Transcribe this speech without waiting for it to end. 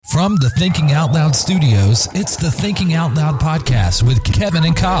From the Thinking Out Loud studios, it's the Thinking Out Loud podcast with Kevin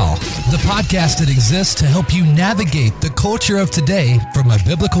and Kyle. The podcast that exists to help you navigate the culture of today from a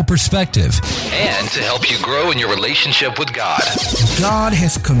biblical perspective. And to help you grow in your relationship with God. God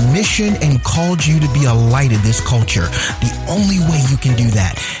has commissioned and called you to be a light in this culture. The only way you can do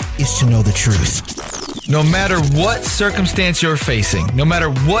that is to know the truth. No matter what circumstance you're facing, no matter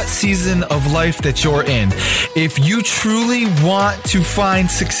what season of life that you're in, if you truly want to find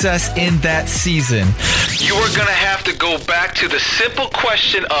success in that season, you are going to have to go back to the simple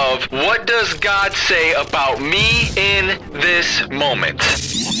question of, what does God say about me in this moment?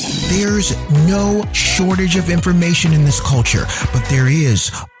 There's no shortage of information in this culture, but there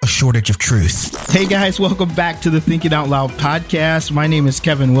is a shortage of truth. Hey guys, welcome back to the Thinking Out Loud podcast. My name is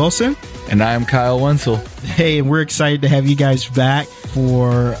Kevin Wilson. And I am Kyle Wenzel. Hey, and we're excited to have you guys back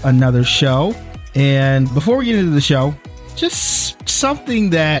for another show. And before we get into the show, just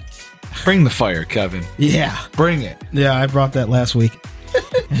something that... Bring the fire, Kevin. Yeah. Bring it. Yeah, I brought that last week.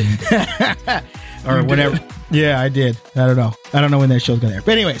 Or whatever. Yeah, I did. I don't know. I don't know when that show's going to air.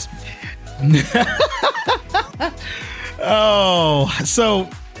 But anyways. All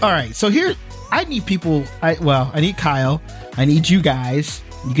right. So here, I need people. I need Kyle. I need you guys.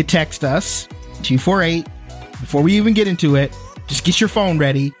 You could text us, 248. Before we even get into it, just get your phone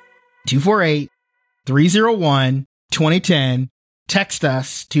ready. 248-301-2010. Text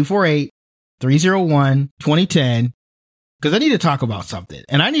us, 248-301-2010. Because I need to talk about something.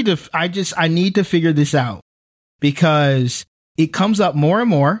 And I need to figure this out. Because it comes up more and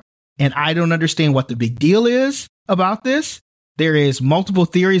more. And I don't understand what the big deal is about this. There is multiple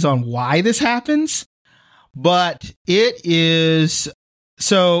theories on why this happens. But it is...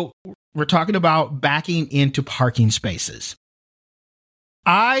 So we're talking about backing into parking spaces.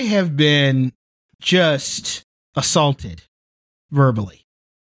 I have been just assaulted verbally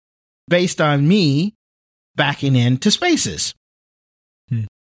based on me backing into spaces.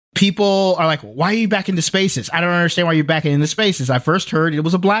 People are like, why are you backing into spaces? I don't understand why you're backing into spaces. I first heard it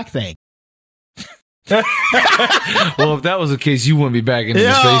was a black thing. Well, if that was the case, you wouldn't be back in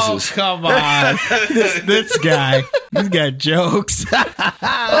the spaces. Come on. this guy, he's got jokes.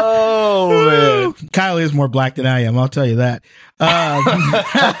 Oh, man. Kyle is more black than I am, I'll tell you that. But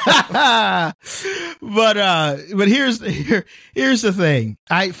here's the thing.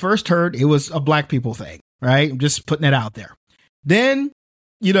 I first heard it was a black people thing, right? I'm just putting it out there. Then,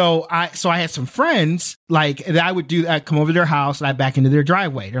 I had some friends like that I would do. I'd come over to their house and I'd back into their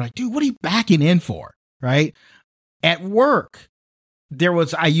driveway. They're like, dude, what are you backing in for? Right. At work,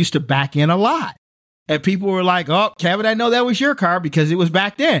 I used to back in a lot and people were like, oh, Kevin, I know that was your car because it was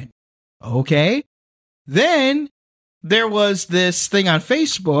backed in. Okay. Then there was this thing on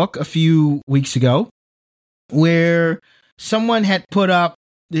Facebook a few weeks ago where someone had put up,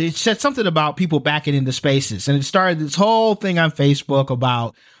 it said something about people backing into spaces. And it started this whole thing on Facebook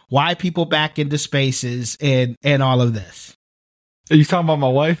about why people back into spaces and all of this. Are you talking about my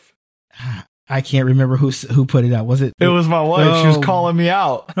wife? I can't remember who put it out. Was it? It was my wife. Oh. She was calling me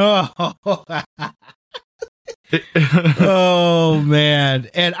out. Oh, man.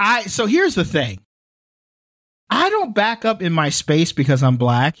 And so here's the thing. I don't back up in my space because I'm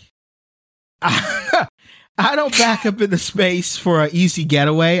black. I don't back up in the space for an easy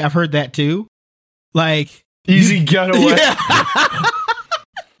getaway. I've heard that too. Like easy getaway. Yeah.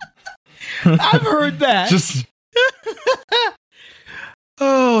 I've heard that. Just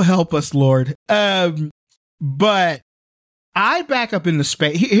oh, help us, Lord. But I back up in the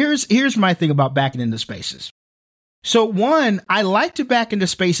space. Here's my thing about backing into spaces. So one, I like to back into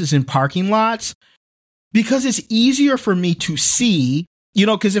spaces in parking lots because it's easier for me to see.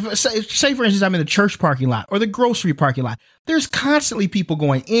 Because if say for instance, I'm in the church parking lot or the grocery parking lot, there's constantly people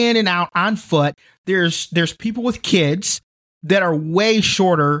going in and out on foot. There's people with kids that are way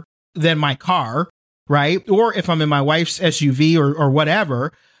shorter than my car, right? Or if I'm in my wife's SUV or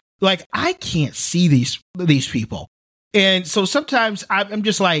whatever, like I can't see these people. And so sometimes I'm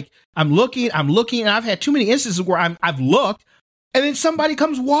just like, I'm looking, and I've had too many instances where I've looked and then somebody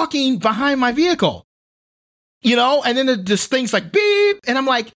comes walking behind my vehicle. And then this thing's like beep, and I'm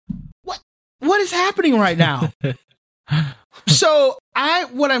like, what is happening right now? So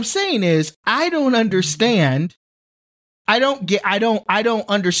what I'm saying is, I don't understand. I don't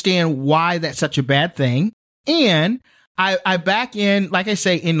understand why that's such a bad thing. And I back in, like I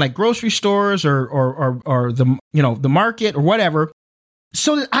say, in like grocery stores or the, the market or whatever,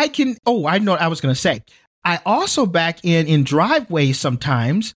 so that I can, I know what I was going to say. I also back in driveways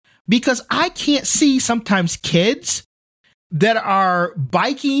sometimes, because I can't see sometimes kids that are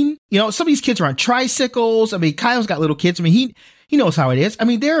biking. Some of these kids are on tricycles. I mean, Kyle's got little kids. I mean, he knows how it is. I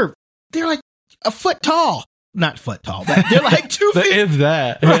mean, they're like a foot tall. Not foot tall, but they're like 2 feet. If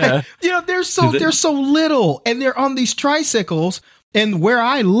that, Right? yeah. You know, they're so little, and they're on these tricycles. And where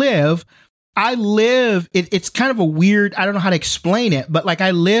I live, it's kind of a weird, I don't know how to explain it, but like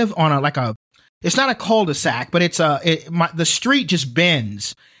I live on it's not a cul-de-sac, but it's the street just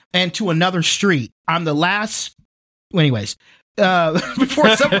bends and to another street. I'm the last, anyways, before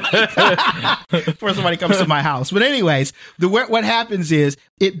somebody comes to my house. But anyways, what happens is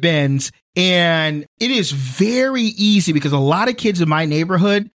it bends, and it is very easy because a lot of kids in my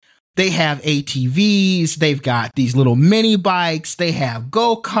neighborhood, they have ATVs, they've got these little mini bikes, they have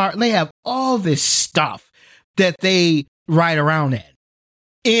go-kart, they have all this stuff that they ride around in.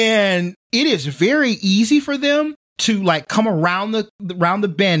 And it is very easy for them to like come around the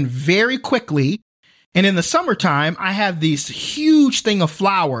bend very quickly. And in the summertime, I have this huge thing of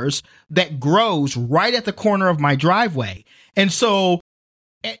flowers that grows right at the corner of my driveway. And so,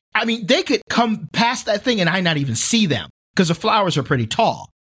 I mean, they could come past that thing and I not even see them because the flowers are pretty tall.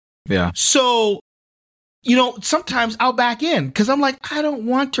 Yeah. So, you know, sometimes I'll back in because I'm like, I don't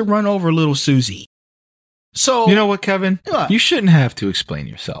want to run over little Susie. So, you know what, Kevin? What? You shouldn't have to explain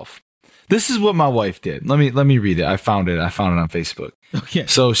yourself. This is what my wife did. Let me read it. I found it on Facebook. Okay.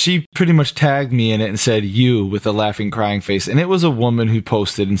 So she pretty much tagged me in it and said, "You," with a laughing, crying face. And it was a woman who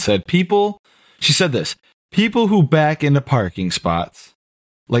posted and said, she said this, people who back into parking spots,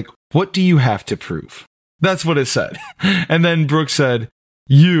 like, what do you have to prove? That's what it said. And then Brooke said,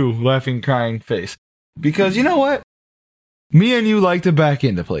 "You," laughing, crying face. Because you know what? Me and you like to back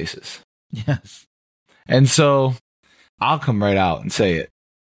into places. Yes. And so I'll come right out and say it.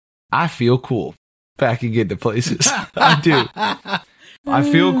 I feel cool backing into places. I do. I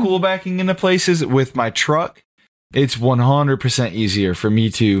feel cool backing into places with my truck. It's 100% easier for me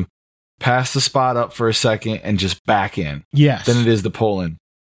to pass the spot up for a second and just back in Yes. than it is to pull in.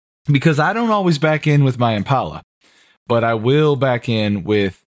 Because I don't always back in with my Impala, but I will back in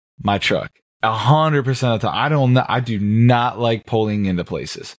with my truck 100% of the time. I do not like pulling into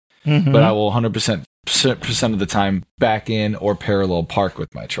places, but I will 100% of the time back in or parallel park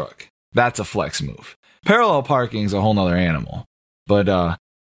with my truck. That's a flex move. Parallel parking is a whole nother animal, but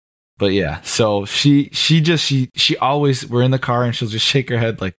yeah. So she always, we're in the car and she'll just shake her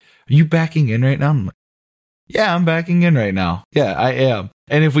head like, "Are you backing in right now?" I'm like, "Yeah, I'm backing in right now. Yeah, I am."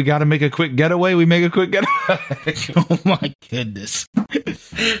 And if we got to make a quick getaway, we make a quick getaway. Oh my goodness.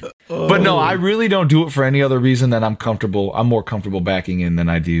 But no, I really don't do it for any other reason than I'm more comfortable backing in than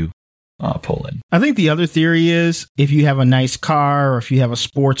I do pulling. I think the other theory is if you have a nice car or if you have a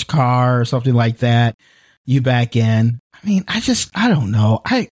sports car or something like that, you back in. I mean, I don't know.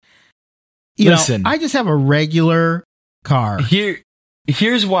 I just have a regular car.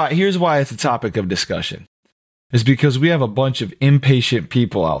 Here's why it's a topic of discussion. Is because we have a bunch of impatient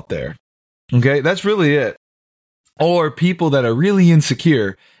people out there. Okay, that's really it. Or people that are really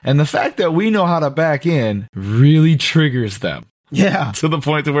insecure, and the fact that we know how to back in really triggers them. Yeah. To the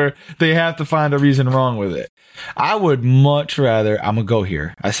point to where they have to find a reason wrong with it. I would much rather, I'm going to go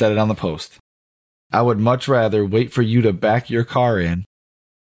here. I said it on the post. I would much rather wait for you to back your car in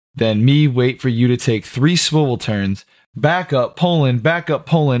than me wait for you to take 3 swivel turns, back up, pulling,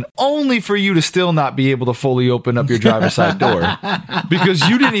 only for you to still not be able to fully open up your driver's side door because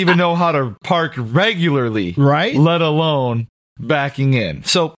you didn't even know how to park regularly, right? Let alone backing in.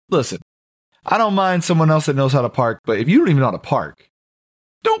 So listen, I don't mind someone else that knows how to park, but if you don't even know how to park,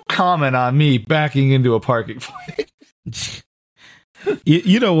 don't comment on me backing into a parking place.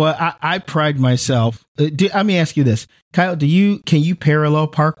 You know what? I pride myself. Let me ask you this, Kyle. Can you parallel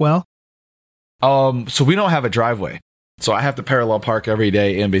park well? So we don't have a driveway, so I have to parallel park every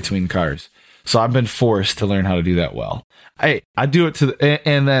day in between cars. So I've been forced to learn how to do that well. I do it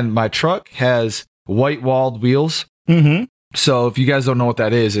and then my truck has white walled wheels. Mm-hmm. So if you guys don't know what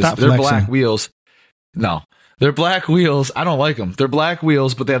that is they're black wheels. No, they're black wheels. I don't like them. They're black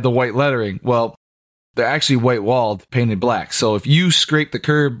wheels, but they have the white lettering. Well, they're actually white walled, painted black. So if you scrape the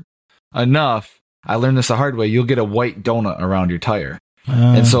curb enough, I learned this the hard way, you'll get a white donut around your tire.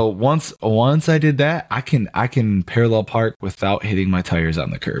 And so once I did that, I can parallel park without hitting my tires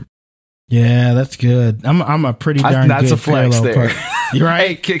on the curb. Yeah, that's good. I'm a pretty darn that's good a flex there. You're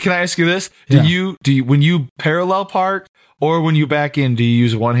right. Hey, can I ask you this? Yeah. Do you when you parallel park or when you back in, do you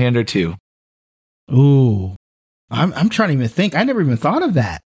use one hand or two? Ooh, I'm trying to even think. I never even thought of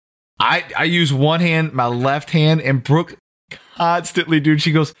that. I use one hand, my left hand, and Brooke constantly, dude.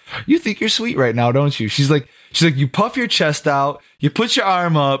 She goes, "You think you're sweet right now, don't you?" She's like, you puff your chest out, you put your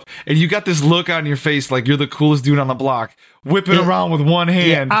arm up, and you got this look on your face like you're the coolest dude on the block, whipping around with one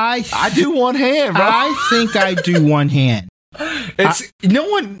hand. Yeah, I do one hand, bro. I think I do one hand. It's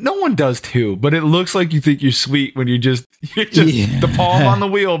no one does too, but it looks like you think you're sweet when you're just the palm on the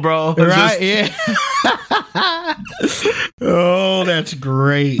wheel, bro. Right? Yeah. Oh, that's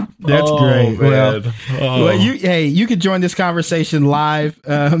great. That's great. Man. Well, you can join this conversation live.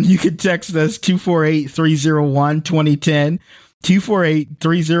 You can text us 248-301-2010,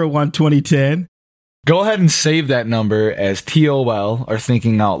 248-301-2010. Go ahead and save that number as TOL or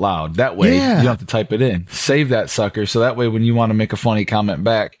Thinking Out Loud. That way, you don't have to type it in. Save that sucker, so that way when you want to make a funny comment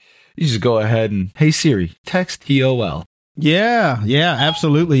back, you just go ahead and, hey Siri, text TOL. Yeah,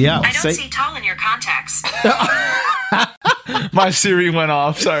 absolutely, yeah. I don't see tall in your contacts. My Siri went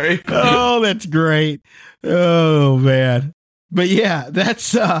off, sorry. Oh, that's great. Oh, man. But yeah,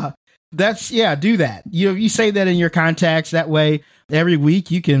 that's do that. You save that in your contacts. That way, every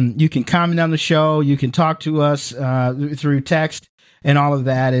week you can comment on the show. You can talk to us through text and all of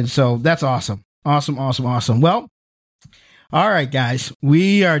that. And so that's awesome. Awesome. Well, all right, guys,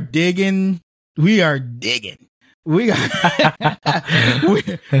 we are digging. We are digging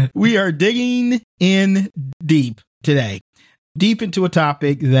in deep today, deep into a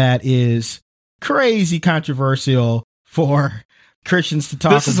topic that is crazy controversial for Christians to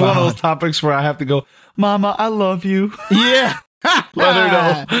talk about. This is one of those topics where I have to go, Mama, I love you. Yeah. Let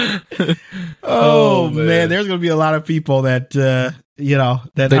her know. Oh man, there's going to be a lot of people that that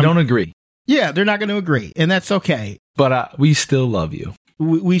they don't agree. Yeah, they're not going to agree, and that's okay. But we still love you.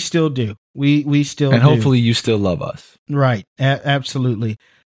 We still do. We still and do. hopefully you still love us. Right. Absolutely.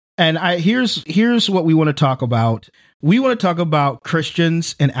 And here's what we want to talk about. We want to talk about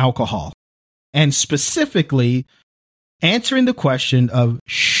Christians and alcohol, and specifically answering the question of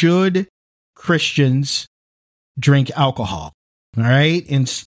should Christians drink alcohol? All right.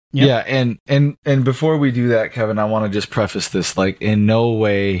 And and before we do that, Kevin, I want to just preface this, like, in no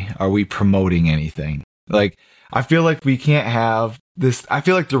way are we promoting anything. Like, I feel like we can't have this. I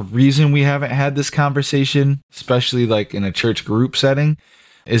feel like the reason we haven't had this conversation, especially like in a church group setting,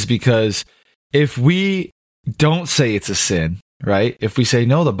 is because if we don't say it's a sin, right? If we say,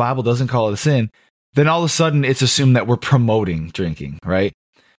 no, the Bible doesn't call it a sin, then all of a sudden it's assumed that we're promoting drinking, right?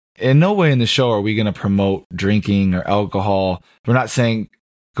 In no way in the show are we going to promote drinking or alcohol. We're not saying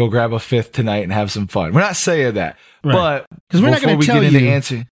go grab a fifth tonight and have some fun. We're not saying that. Right. But because we're not going to tell you,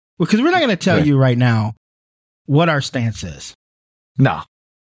 answer, because we're not going to tell you right now what our stance is. No.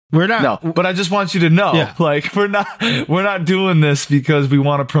 We're not. No, but I just want you to know, like, we're not doing this because we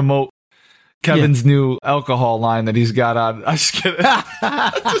want to promote Kevin's new alcohol line that he's got on. I just kidding.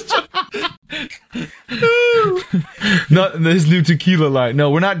 Not his new tequila line. No,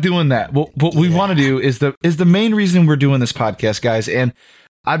 we're not doing that. What we want to do is the main reason we're doing this podcast, guys. And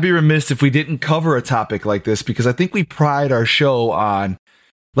I'd be remiss if we didn't cover a topic like this, because I think we pride our show on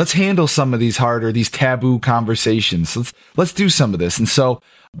let's handle some of these harder, these taboo conversations. Let's do some of this. And so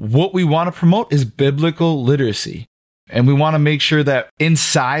what we want to promote is biblical literacy. And we want to make sure that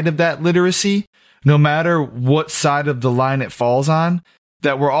inside of that literacy, no matter what side of the line it falls on,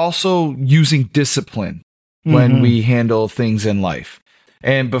 that we're also using discipline when we handle things in life.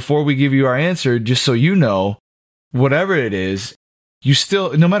 And before we give you our answer, just so you know, whatever it is, you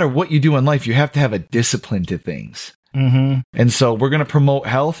still, no matter what you do in life, you have to have a discipline to things. And so we're going to promote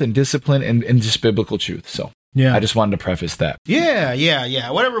health and discipline and just biblical truth. So I just wanted to preface that. Yeah.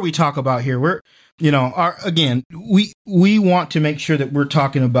 Whatever we talk about here, we're, we want to make sure that we're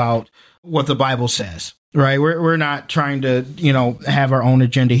talking about what the Bible says, right? We're not trying to, have our own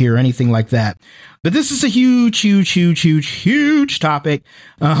agenda here or anything like that. But this is a huge topic,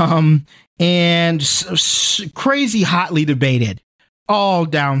 and crazy hotly debated all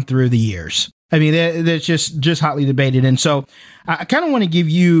down through the years. I mean, that's just hotly debated. And so I kind of want to give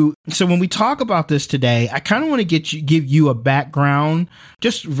you, so when we talk about this today, I kind of want to give you a background,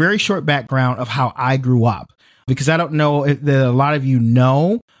 just very short background of how I grew up, because I don't know if a lot of you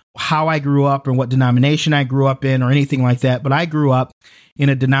know how I grew up and what denomination I grew up in or anything like that. But I grew up in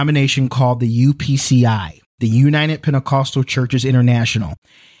a denomination called the UPCI, the United Pentecostal Churches International.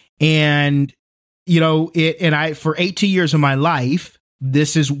 And, for 18 years of my life,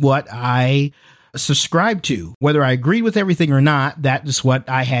 this is what I subscribe to. Whether I agreed with everything or not, that is what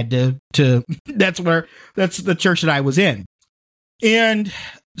I had to that's the church that I was in. And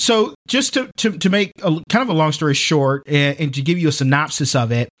so just to make a kind of a long story short and to give you a synopsis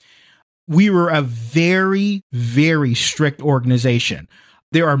of it, we were a very, very strict organization.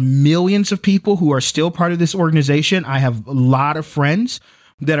 There are millions of people who are still part of this organization. I have a lot of friends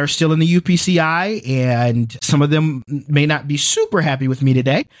that are still in the UPCI, and some of them may not be super happy with me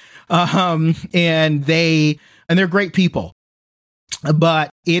today. And they're great people,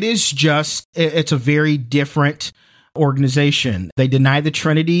 but it's a very different organization. They deny the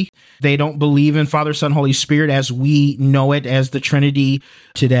Trinity. They don't believe in Father, Son, Holy Spirit as we know it as the Trinity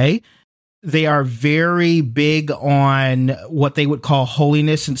today. They are very big on what they would call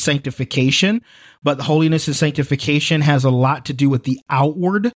holiness and sanctification, but holiness and sanctification has a lot to do with the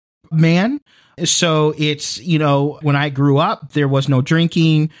outward man. So it's, when I grew up, there was no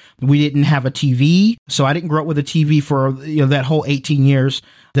drinking. We didn't have a TV. So I didn't grow up with a TV for, that whole 18 years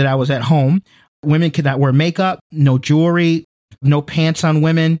that I was at home. Women could not wear makeup, no jewelry, no pants on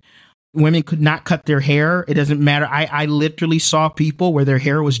women. Women could not cut their hair. It doesn't matter. I literally saw people where their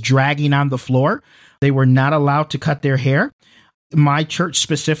hair was dragging on the floor. They were not allowed to cut their hair. My church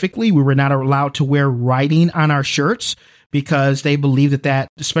specifically, we were not allowed to wear writing on our shirts because they believed that,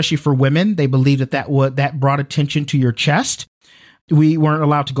 especially for women, they believed that brought attention to your chest. We weren't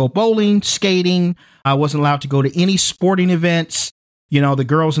allowed to go bowling, skating. I wasn't allowed to go to any sporting events. The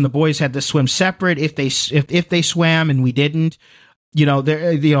girls and the boys had to swim separate if they swam and we didn't.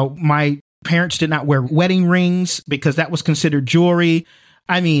 My parents did not wear wedding rings because that was considered jewelry.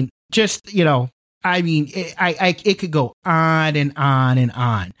 I mean, it could go on and on and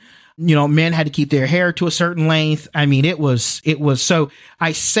on. Men had to keep their hair to a certain length. I mean, it was, so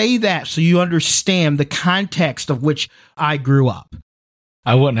I say that so you understand the context of which I grew up.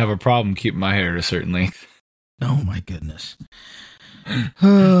 I wouldn't have a problem keeping my hair to a certain length. Oh my goodness.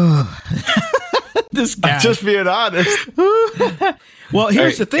 This guy. I'm just being honest. Well,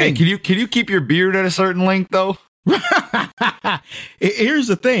 here's the thing. Hey, can you keep your beard at a certain length though? Here's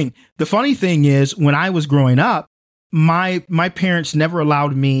the thing. The funny thing is, when I was growing up, my parents never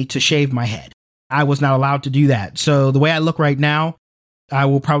allowed me to shave my head. I was not allowed to do that. So the way I look right now, I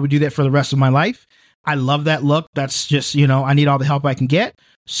will probably do that for the rest of my life. I love that look. That's just, I need all the help I can get.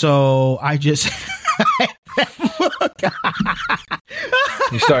 So I just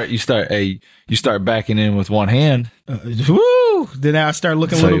you start backing in with one hand. Then I start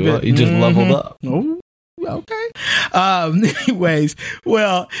looking a little bit. You just leveled up. Oh, okay. Anyways,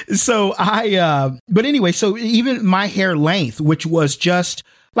 well, so but anyway, so even my hair length, which was just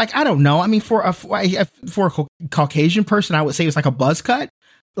like, I don't know. I mean, for a Caucasian person, I would say it was like a buzz cut.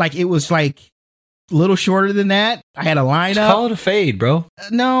 Like it was like a little shorter than that. I had a line up. Call it a fade, bro.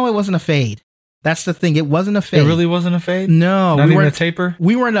 No, it wasn't a fade. That's the thing. It wasn't a fade. It really wasn't a fade? No. Not even a taper?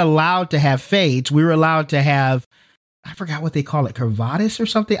 We weren't allowed to have fades. We were allowed to have, I forgot what they call it, curvatus or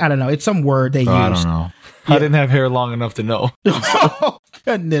something. I don't know. It's some word they use. I don't know. Yeah. I didn't have hair long enough to know. Oh,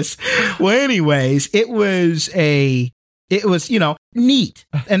 goodness. Well, anyways, it was, neat.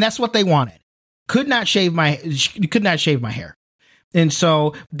 And that's what they wanted. Could not shave my hair. And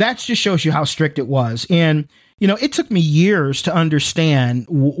so that just shows you how strict it was. And, it took me years to understand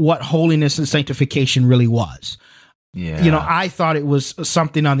what holiness and sanctification really was. Yeah. I thought it was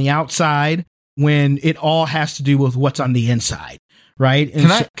something on the outside when it all has to do with what's on the inside. Right.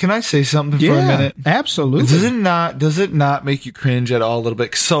 And can I say something for a minute? Absolutely. Does it not make you cringe at all a little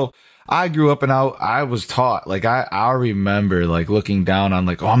bit? So I grew up and I was taught, like, I remember like looking down on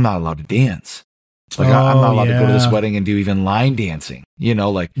like, oh, I'm not allowed to dance. Like I'm not allowed to go to this wedding and do even line dancing,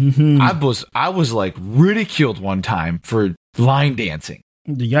 I was like ridiculed one time for line dancing.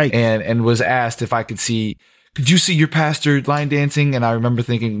 Yikes. And was asked if I could you see your pastor line dancing? And I remember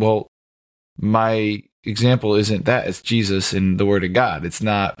thinking, well, my example isn't that, it's Jesus and the word of God. It's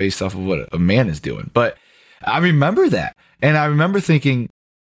not based off of what a man is doing. But I remember that. And I remember thinking,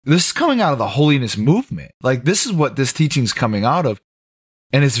 this is coming out of the holiness movement. Like, this is what this teaching's coming out of.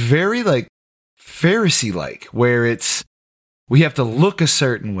 And it's very like Pharisee-like, where we have to look a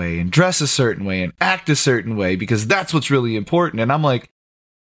certain way and dress a certain way and act a certain way because that's what's really important. And I'm like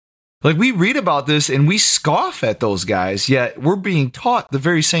we read about this and we scoff at those guys, yet we're being taught the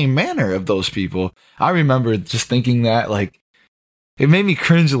very same manner of those people. I remember just thinking that, like, it made me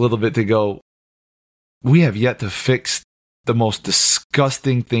cringe a little bit to go, we have yet to fix the most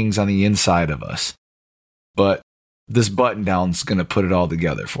disgusting things on the inside of us. But this button down's going to put it all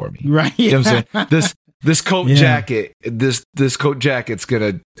together for me. Right. You know what I'm saying? This coat jacket, this coat jacket's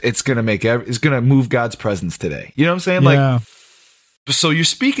going to move God's presence today. You know what I'm saying? Yeah. Like, so you're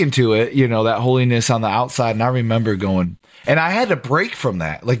speaking to it, that holiness on the outside. And I remember going, and I had to break from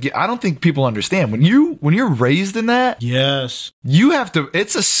that. Like, I don't think people understand when you're raised in that. Yes. You have to,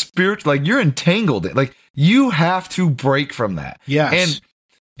 it's a spirit, like you're entangled in, like you have to break from that. Yes.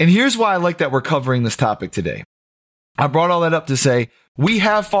 And here's why I like that we're covering this topic today. I brought all that up to say we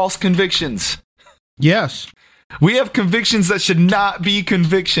have false convictions. Yes. We have convictions that should not be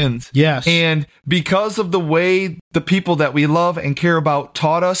convictions. Yes. And because of the way the people that we love and care about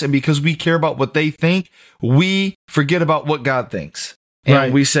taught us, and because we care about what they think, we forget about what God thinks. And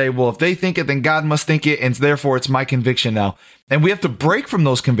Right. we say, well, if they think it, then God must think it, and therefore it's my conviction now. And we have to break from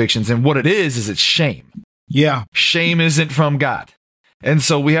those convictions. And what it is it's shame. Yeah. Shame isn't from God. And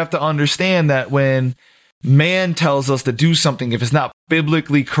so we have to understand that when man tells us to do something, if it's not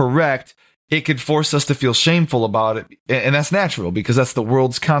biblically correct, it could force us to feel shameful about it. And that's natural because that's the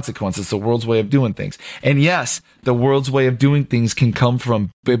world's consequence. It's the world's way of doing things. And yes, the world's way of doing things can come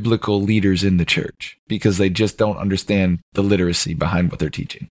from biblical leaders in the church because they just don't understand the literacy behind what they're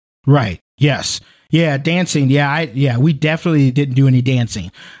teaching. Right. Yes. Yeah. Dancing. Yeah. We definitely didn't do any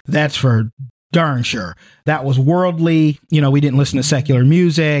dancing. That's for darn sure. That was worldly. We didn't listen to secular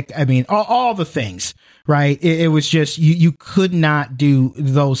music. I mean, all the things. Right. It was just you could not do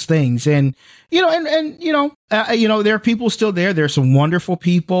those things. And, there are people still there. There's some wonderful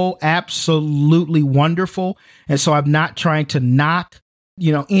people, absolutely wonderful. And so I'm not trying to knock,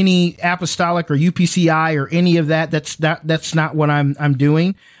 any apostolic or UPCI or any of that. That's not what I'm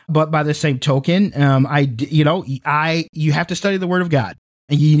doing. But by the same token, you have to study the Word of God,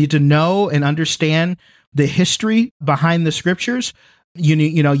 and you need to know and understand the history behind the scriptures.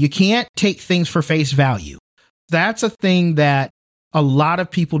 You can't take things for face value. That's a thing that a lot of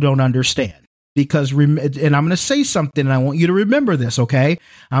people don't understand because, and I'm going to say something and I want you to remember this. Okay.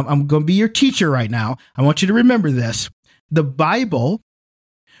 I'm going to be your teacher right now. I want you to remember this. The Bible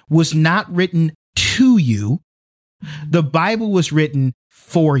was not written to you. The Bible was written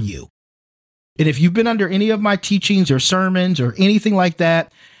for you. And if you've been under any of my teachings or sermons or anything like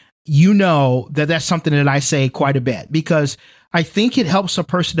that, you know that that's something that I say quite a bit because I think it helps a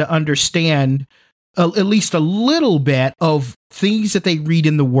person to understand at least a little bit of things that they read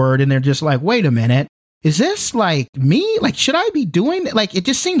in the Word. And they're just like, wait a minute, is this like me? Like, should I be doing it? Like, it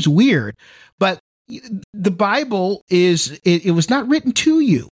just seems weird. But the Bible it was not written to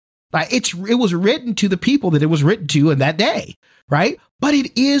you. Like it was written to the people that it was written to in that day. Right. But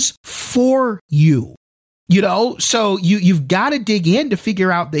it is for you. So you've got to dig in to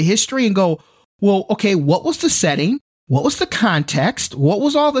figure out the history and go, well, okay, what was the setting? What was the context? What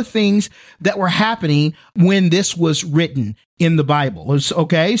was all the things that were happening when this was written in the Bible?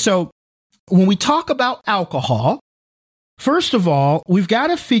 Okay, so when we talk about alcohol, first of all, we've got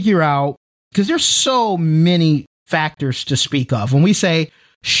to figure out, because there's so many factors to speak of. When we say,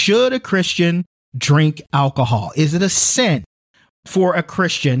 should a Christian drink alcohol? Is it a sin for a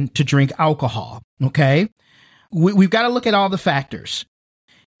Christian to drink alcohol? Okay, we've got to look at all the factors.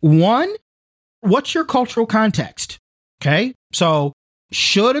 One, what's your cultural context? Okay, so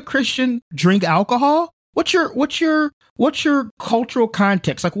should a Christian drink alcohol? What's your cultural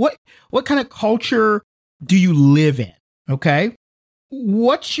context? Like what kind of culture do you live in? Okay,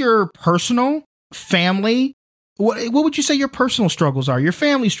 what's your personal family? What would you say your personal struggles are? Your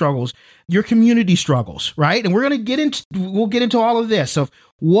family struggles, your community struggles, right? And we'll get into all of this. So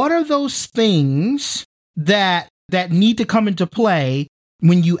what are those things that need to come into play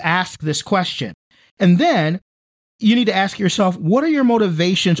when you ask this question? And then you need to ask yourself, what are your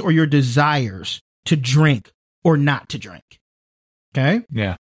motivations or your desires to drink or not to drink? Okay.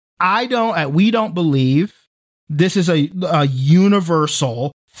 Yeah. We don't believe this is a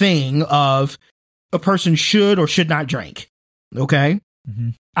universal thing of a person should or should not drink. Okay. Mm-hmm.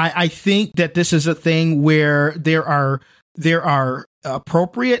 I think that this is a thing where there are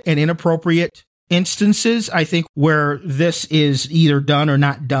appropriate and inappropriate instances, I think, where this is either done or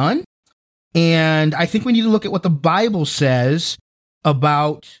not done. And I think we need to look at what the Bible says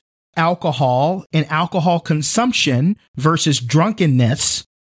about alcohol and alcohol consumption versus drunkenness,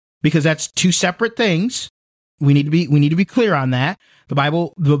 because that's two separate things. We need to be clear on that. The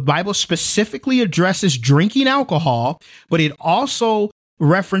Bible specifically addresses drinking alcohol, but it also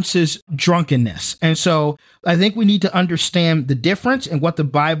references drunkenness. And so I think we need to understand the difference and what the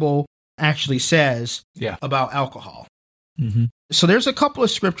Bible actually says about alcohol. Mm-hmm. So there's a couple of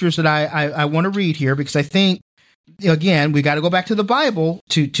scriptures that I want to read here because I think, again, we got to go back to the Bible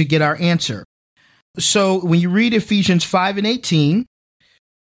to get our answer. So when you read Ephesians 5:18,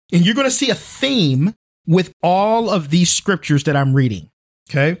 and you're going to see a theme with all of these scriptures that I'm reading.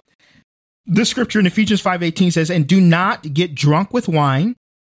 Okay. This scripture in Ephesians 5:18 says, "And do not get drunk with wine,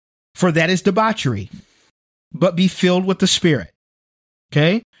 for that is debauchery, but be filled with the Spirit."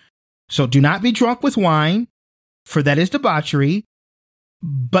 Okay. So do not be drunk with wine, for that is debauchery,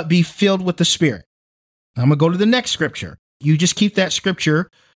 but be filled with the Spirit. I'm going to go to the next scripture. You just keep that scripture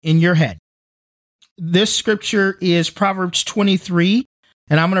in your head. This scripture is Proverbs 23,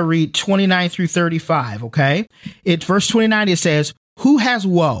 and I'm going to read 29 through 35, okay? At verse 29, it says, "Who has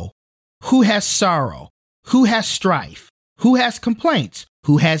woe? Who has sorrow? Who has strife? Who has complaints?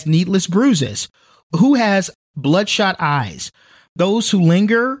 Who has needless bruises? Who has bloodshot eyes? those who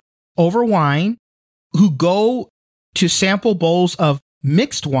linger over wine, who go to sample bowls of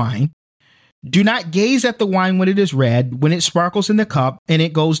mixed wine, do not gaze at the wine when it is red, when it sparkles in the cup and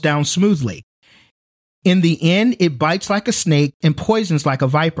it goes down smoothly. In the end, it bites like a snake and poisons like a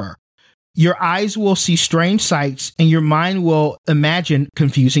viper. Your eyes will see strange sights and your mind will imagine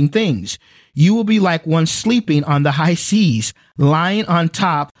confusing things. You will be like one sleeping on the high seas, lying on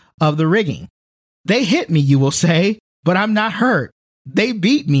top of the rigging. They hit me, you will say, but I'm not hurt. They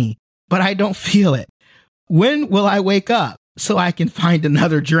beat me, but I don't feel it. When will I wake up so I can find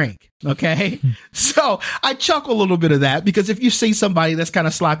another drink? Okay. So I chuckle a little bit of that because if you see somebody that's kind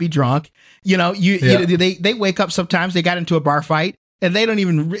of sloppy drunk, they wake up sometimes, they got into a bar fight and they don't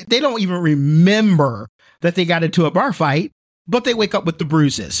even remember that they got into a bar fight, but they wake up with the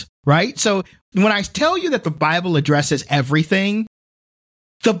bruises, right? So when I tell you that the Bible addresses everything,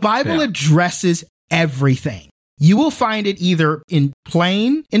 the Bible addresses everything. You will find it either in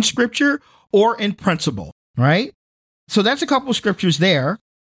plain in scripture or in principle, right? So that's a couple of scriptures there.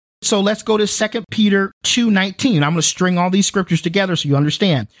 So let's go to 2 Peter 2:19. I'm going to string all these scriptures together so you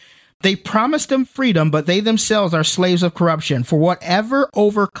understand. They promised them freedom, but they themselves are slaves of corruption. For whatever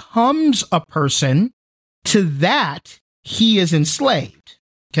overcomes a person, to that he is enslaved.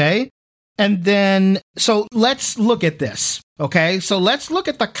 Okay. And then, so let's look at this. Okay. So let's look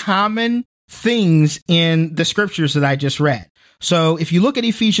at the common things in the scriptures that I just read. So if you look at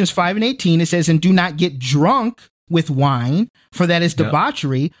Ephesians 5:18, it says, and do not get drunk with wine, for that is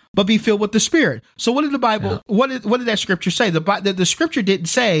debauchery, but be filled with the Spirit. So what did the Bible, what did that scripture say? The scripture didn't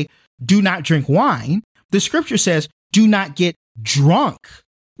say, do not drink wine. The scripture says, do not get drunk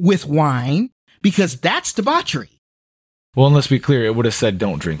with wine, because that's debauchery. Well, and let's be clear, it would have said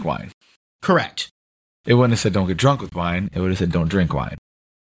don't drink wine. Correct. It wouldn't have said don't get drunk with wine. It would have said don't drink wine.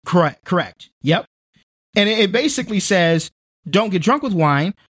 Correct. Yep. And it basically says, don't get drunk with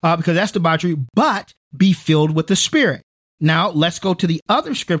wine, because that's debauchery, but be filled with the Spirit. Now, let's go to the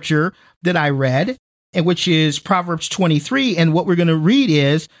other scripture that I read, which is Proverbs 23. And what we're going to read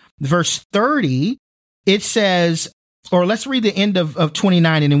is verse 30. It says, or let's read the end of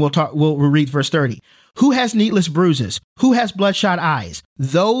 29 and then we'll read verse 30. Who has needless bruises? Who has bloodshot eyes?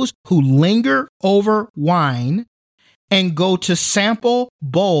 Those who linger over wine and go to sample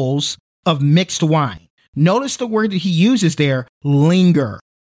bowls of mixed wine. Notice the word that he uses there, linger.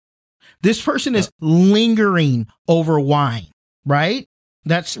 This person is lingering over wine, right?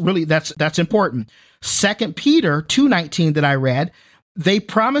 That's important. 2 Peter 2:19 that I read, they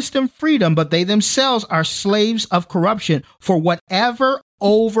promised them freedom, but they themselves are slaves of corruption. For whatever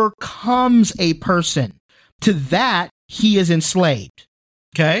overcomes a person, to that he is enslaved.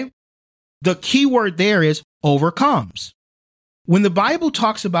 Okay? The key word there is overcomes. When the Bible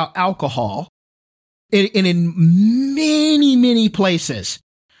talks about alcohol, and in many, many places,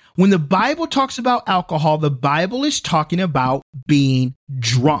 when the Bible talks about alcohol, the Bible is talking about being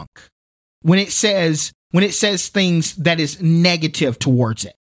drunk. When it says things that is negative towards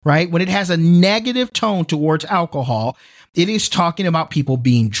it, right? When it has a negative tone towards alcohol, it is talking about people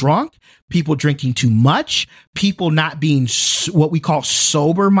being drunk, people drinking too much, people not being what we call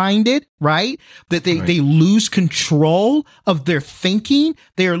sober-minded, right? That they lose control of their thinking.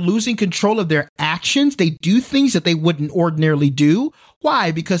 They are losing control of their actions. They do things that they wouldn't ordinarily do.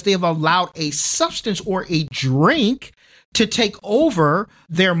 Why? Because they have allowed a substance or a drink to take over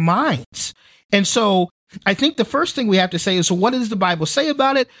their minds. And so I think the first thing we have to say is, so what does the Bible say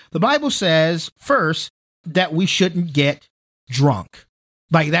about it? The Bible says first that we shouldn't get drunk.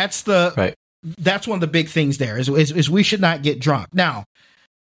 Like that's one of the big things there is we should not get drunk. Now,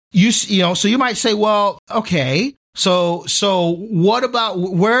 so you might say, well, okay, so what about,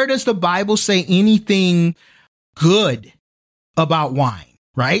 where does the Bible say anything good about wine?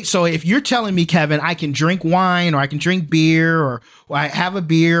 Right. So if you're telling me, Kevin, I can drink wine or I can drink beer or I have a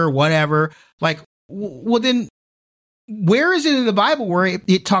beer or whatever, like, well, then where is it in the Bible where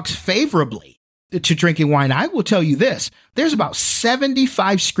it talks favorably to drinking wine? I will tell you this. There's about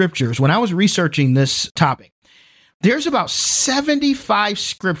 75 scriptures. When I was researching this topic, there's about 75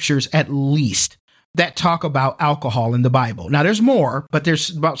 scriptures at least that talk about alcohol in the Bible. Now there's more, but there's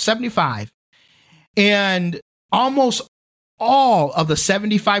about 75. And almost all of the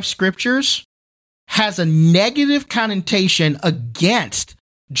 75 scriptures has a negative connotation against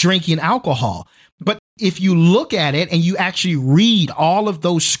drinking alcohol. But if you look at it and you actually read all of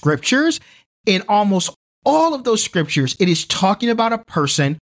those scriptures, in almost all of those scriptures, it is talking about a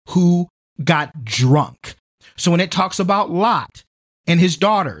person who got drunk. So when it talks about Lot and his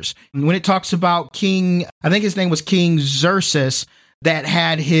daughters, and when it talks about King, I think his name was King Xerxes, that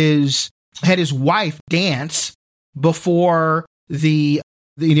had his wife dance before they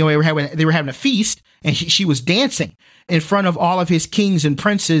were having a feast, and she was dancing in front of all of his kings and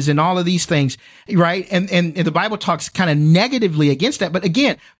princes and all of these things, right? And the Bible talks kind of negatively against that. But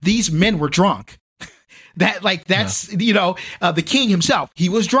again, these men were drunk. The king himself, he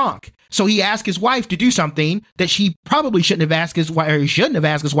was drunk. So he asked his wife to do something that she probably shouldn't have asked his wife, or he shouldn't have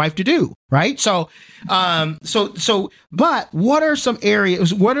asked his wife to do, right? So, but what are some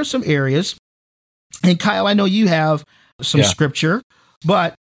areas? And Kyle, I know you have some scripture,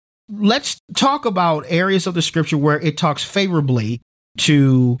 but let's talk about areas of the scripture where it talks favorably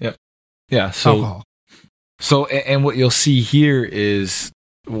to alcohol. So, and what you'll see here is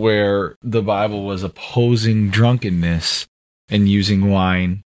where the Bible was opposing drunkenness and using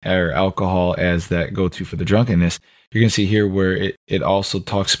wine or alcohol as that go-to for the drunkenness. You're going to see here where it also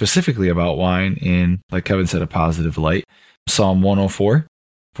talks specifically about wine in, like Kevin said, a positive light. Psalm 104,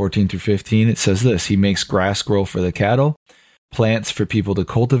 14 through 15, it says this: He makes grass grow for the cattle, plants for people to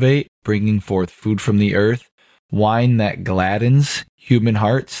cultivate, bringing forth food from the earth, wine that gladdens human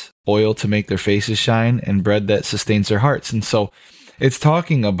hearts, oil to make their faces shine, and bread that sustains their hearts. And so it's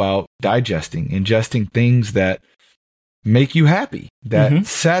talking about ingesting things that make you happy, that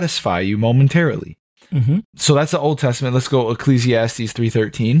satisfy you momentarily. So that's the Old Testament. Let's go Ecclesiastes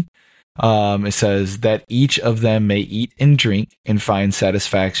 3:13. It says that each of them may eat and drink and find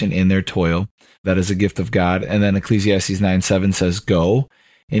satisfaction in their toil. That is a gift of God. And then Ecclesiastes 9:7 says, Go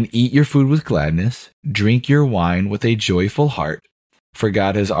and eat your food with gladness, drink your wine with a joyful heart, for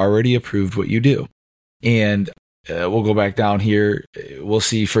God has already approved what you do. And we'll go back down here. We'll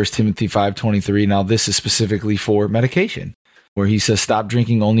see 1 Timothy 5:23. Now, this is specifically for medication, where he says, Stop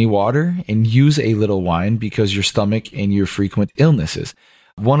drinking only water and use a little wine because your stomach and your frequent illnesses.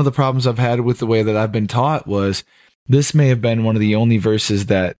 One of the problems I've had with the way that I've been taught was this may have been one of the only verses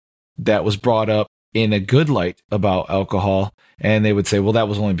that was brought up in a good light about alcohol. And they would say, well, that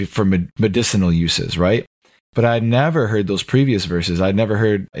was only for medicinal uses, right? But I'd never heard those previous verses. I'd never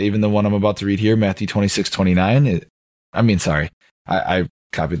heard even the one I'm about to read here, Matthew 26:29. I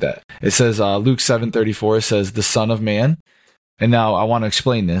copied that. It says, Luke 7:34 says, the Son of Man. And now I want to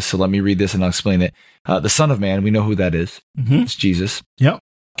explain this. So let me read this and I'll explain it. The Son of Man, we know who that is. It's Jesus. Yep.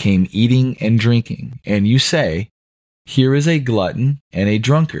 Came eating and drinking. And you say, here is a glutton and a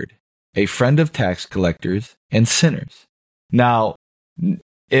drunkard, a friend of tax collectors and sinners. Now,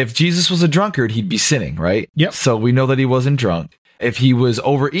 if Jesus was a drunkard, he'd be sinning, right? Yep. So we know that he wasn't drunk. If he was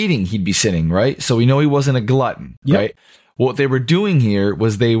overeating, he'd be sinning, right? So we know he wasn't a glutton, right? What they were doing here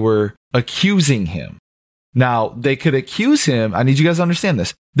was they were accusing him. Now, they could accuse him. I need you guys to understand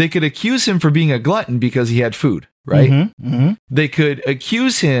this. They could accuse him for being a glutton because he had food, right? They could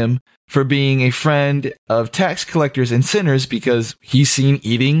accuse him for being a friend of tax collectors and sinners because he's seen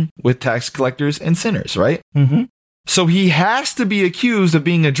eating with tax collectors and sinners, right? So he has to be accused of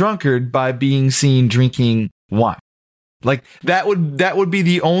being a drunkard by being seen drinking wine. Like that would be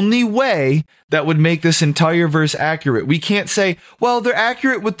the only way that would make this entire verse accurate. We can't say, well, they're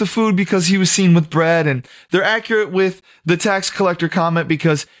accurate with the food because he was seen with bread, and they're accurate with the tax collector comment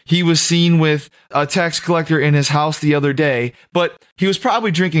because he was seen with a tax collector in his house the other day, but he was probably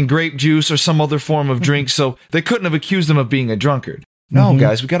drinking grape juice or some other form of drink, so they couldn't have accused him of being a drunkard. No,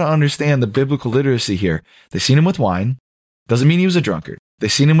 guys, we got to understand the biblical literacy here. They seen him with wine, doesn't mean he was a drunkard. They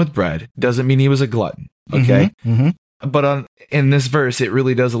seen him with bread, doesn't mean he was a glutton. Okay? But in this verse, it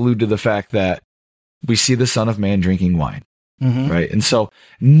really does allude to the fact that we see the Son of Man drinking wine, right? And so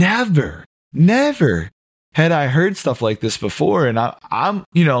never had I heard stuff like this before. And I'm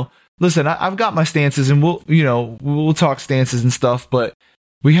listen, I've got my stances, and we'll talk stances and stuff, but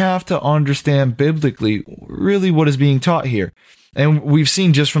we have to understand biblically really what is being taught here. And we've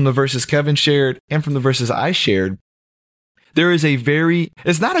seen just from the verses Kevin shared and from the verses I shared, there is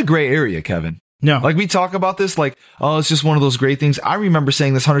it's not a gray area, Kevin. No. Like we talk about this like, oh, it's just one of those great things. I remember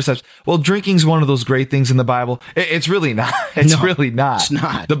saying this hundreds of times. Well, drinking's one of those great things in the Bible. It's really not. It's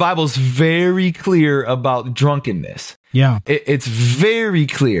not. The Bible's very clear about drunkenness. Yeah. It's very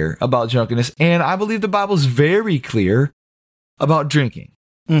clear about drunkenness. And I believe the Bible's very clear about drinking.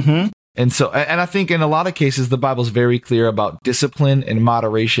 And so, and I think in a lot of cases, the Bible's very clear about discipline and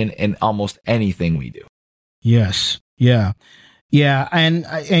moderation in almost anything we do. Yes. Yeah. Yeah,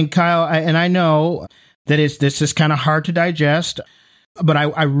 and Kyle, I know that this is kind of hard to digest, but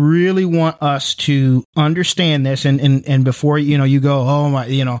I really want us to understand this, and before you go, oh my,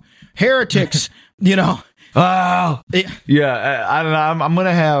 heretics, Oh, yeah, I don't know. I'm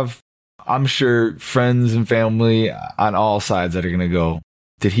gonna have, I'm sure, friends and family on all sides that are gonna go,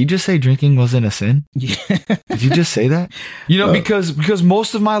 did he just say drinking wasn't a sin? Yeah. Did you just say that? Because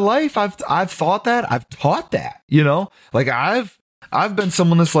most of my life I've thought that, I've taught that. Like I've been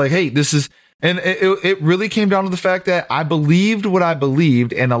someone that's like, hey, this is, and it really came down to the fact that I believed what I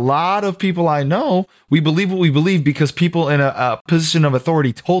believed. And a lot of people I know, we believe what we believe because people in a position of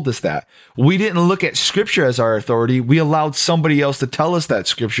authority told us that. We didn't look at scripture as our authority. We allowed somebody else to tell us that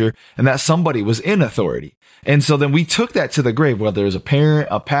scripture, and that somebody was in authority. And so then we took that to the grave, whether it was a parent,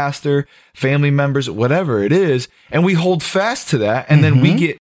 a pastor, family members, whatever it is, and we hold fast to that. And then we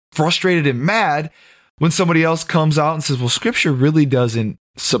get frustrated and mad when somebody else comes out and says, well, scripture really doesn't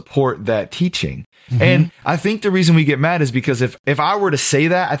support that teaching. And I think the reason we get mad is because if I were to say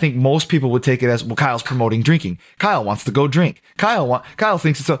that, I think most people would take it as, well, Kyle's promoting drinking. Kyle wants to go drink. Kyle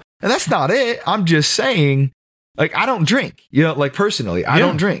thinks it's so, and that's not it. I'm just saying, like, I don't drink, like personally, I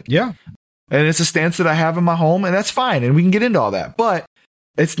don't drink. Yeah. And it's a stance that I have in my home, and that's fine. And we can get into all that, but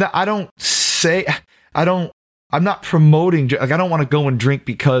it's not, I'm not promoting, like, I don't want to go and drink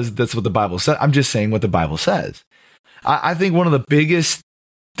because that's what the Bible says. I'm just saying what the Bible says. I think one of the biggest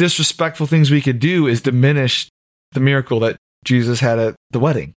disrespectful things we could do is diminish the miracle that Jesus had at the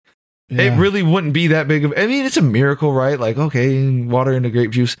wedding. It really wouldn't be that big of, I mean, it's a miracle, right? Like, okay, water into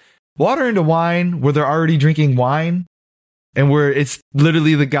grape juice, water into wine, where they're already drinking wine, and where it's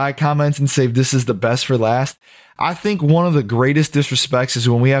literally the guy comments and say, this is the best for last. I think one of the greatest disrespects is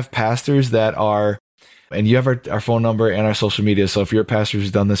when we have pastors that are, and you have our phone number and our social media. So if you're a pastor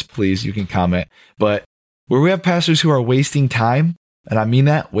who's done this, please, you can comment. But where we have pastors who are wasting time, and I mean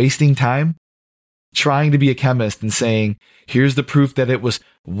that, wasting time, trying to be a chemist and saying, here's the proof that it was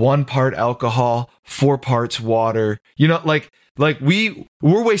 1 part alcohol, 4 parts water. Like we're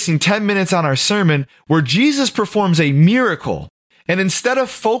wasting 10 minutes on our sermon where Jesus performs a miracle. And instead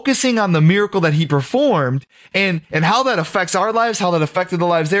of focusing on the miracle that he performed and how that affects our lives, how that affected the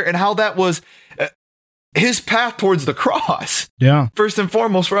lives there, and how that was his path towards the cross. Yeah. First and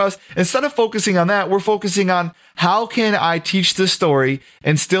foremost for us, instead of focusing on that, we're focusing on how can I teach this story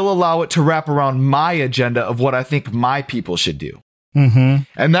and still allow it to wrap around my agenda of what I think my people should do. And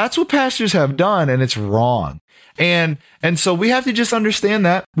that's what pastors have done, and it's wrong. And so we have to just understand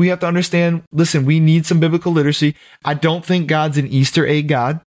that. We have to understand, listen, we need some biblical literacy. I don't think God's an Easter egg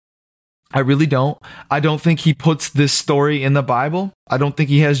God. I really don't. I don't think he puts this story in the Bible. I don't think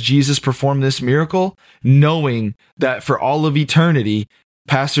he has Jesus perform this miracle, knowing that for all of eternity,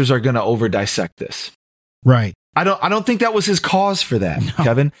 pastors are going to over dissect this. Right. I don't think that was his cause for that,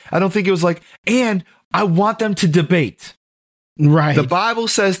 Kevin. I don't think it was like, and I want them to debate. Right. The Bible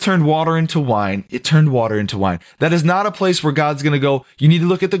says turned water into wine. It turned water into wine. That is not a place where God's going to go, you need to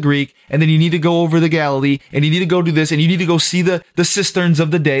look at the Greek, and then you need to go over the Galilee, and you need to go do this, and you need to go see the cisterns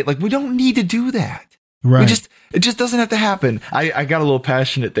of the day. Like, we don't need to do that. Right. It just doesn't have to happen. I got a little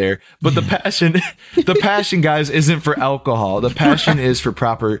passionate there, but the passion, guys, isn't for alcohol. The passion is for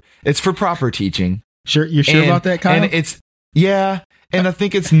proper teaching. Sure. You're sure about that, Kyle? And and I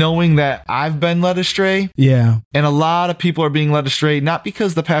think it's knowing that I've been led astray. Yeah. And a lot of people are being led astray, not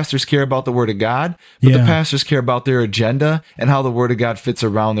because the pastors care about the word of God, but the pastors care about their agenda and how the word of God fits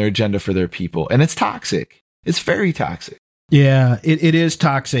around their agenda for their people. And it's toxic. It's very toxic. Yeah, it is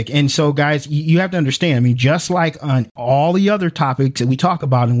toxic. And so, guys, you have to understand, I mean, just like on all the other topics that we talk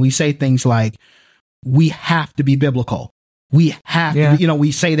about, and we say things like, we have to be biblical. We have to,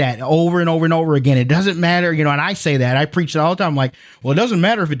 we say that over and over and over again. It doesn't matter, and I say that. I preach it all the time. I'm like, well, it doesn't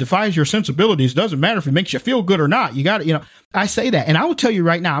matter if it defies your sensibilities. It doesn't matter if it makes you feel good or not. You got to, I say that. And I will tell you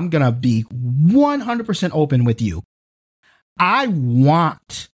right now, I'm going to be 100% open with you. I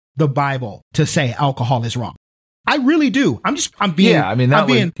want the Bible to say alcohol is wrong. I really do. I'm being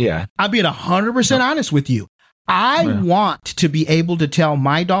 100% honest with you. I want to be able to tell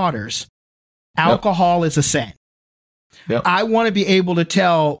my daughters alcohol is a sin. Yep. I want to be able to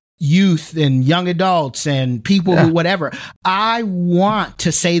tell youth and young adults and people who whatever. I want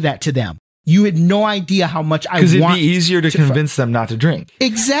to say that to them. You had no idea how much I want. Because it'd be easier to convince them not to drink.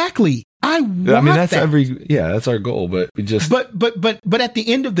 Exactly. I mean, that's that's our goal, but we just. But at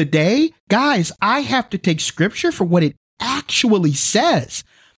the end of the day, guys, I have to take scripture for what it actually says.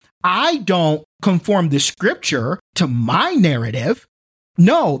 I don't conform the scripture to my narrative.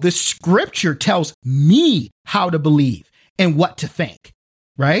 No, the scripture tells me how to believe and what to think,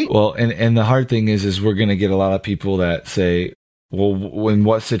 right? Well, and the hard thing is we're going to get a lot of people that say, well, in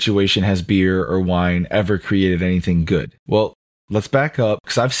what situation has beer or wine ever created anything good? Well, let's back up,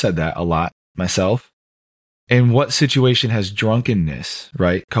 because I've said that a lot myself. In what situation has drunkenness,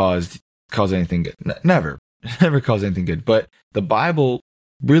 right, caused anything good? Never caused anything good. But the Bible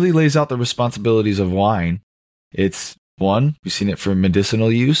really lays out the responsibilities of wine. It's one, we've seen it for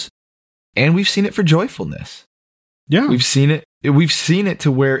medicinal use, and we've seen it for joyfulness. Yeah. We've seen it we've seen it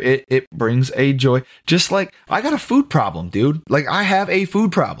to where it brings a joy. Just like I got a food problem, dude. Like I have a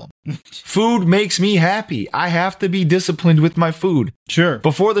food problem. Food makes me happy. I have to be disciplined with my food. Sure.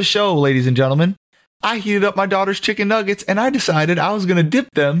 Before the show, ladies and gentlemen, I heated up my daughter's chicken nuggets and I decided I was going to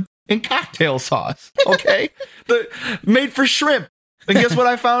dip them in cocktail sauce. Okay. Made for shrimp. And guess what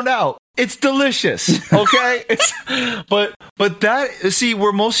I found out? It's delicious. Okay. But that, see,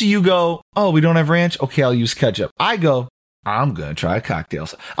 where most of you go, oh, we don't have ranch. Okay. I'll use ketchup. I go, I'm going to try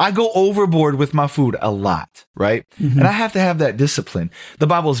cocktails. I go overboard with my food a lot. Right. And I have to have that discipline. The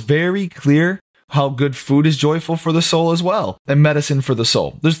Bible is very clear how good food is joyful for the soul as well, and medicine for the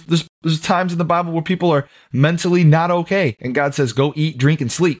soul. There's times in the Bible where people are mentally not okay, and God says, go eat, drink,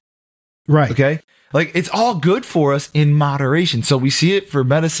 and sleep. Right. Okay? Like, it's all good for us in moderation. So we see it for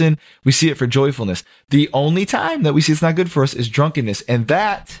medicine. We see it for joyfulness. The only time that we see it's not good for us is drunkenness. And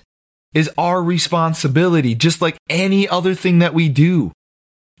that is our responsibility, just like any other thing that we do.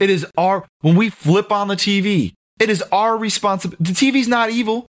 It is when we flip on the TV, it is our responsibility. The TV's not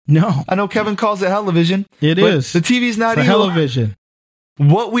evil. No. I know Kevin calls it television. It is. The TV's not evil. Television.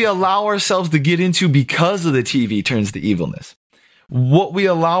 What we allow ourselves to get into because of the TV turns to evilness. What we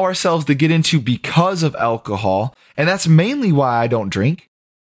allow ourselves to get into because of alcohol, and that's mainly why I don't drink,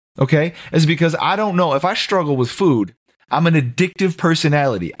 okay, is because I don't know. If I struggle with food, I'm an addictive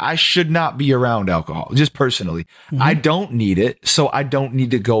personality. I should not be around alcohol, just personally. I don't need it, so I don't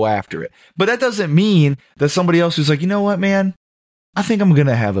need to go after it. But that doesn't mean that somebody else who's like, you know what, man? I think I'm going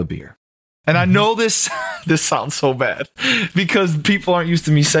to have a beer. And I know this sounds so bad because people aren't used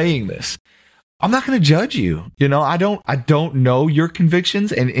to me saying this. I'm not going to judge you. You know, I don't know your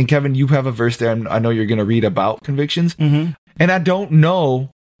convictions. And Kevin, you have a verse there. I know you're going to read about convictions. And I don't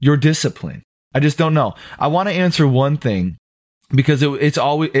know your discipline. I just don't know. I want to answer one thing because it's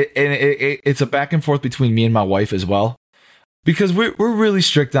always, it's a back and forth between me and my wife as well. Because we're really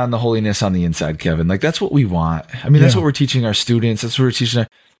strict on the holiness on the inside, Kevin. Like, that's what we want. I mean, that's what we're teaching our students. That's what we're teaching.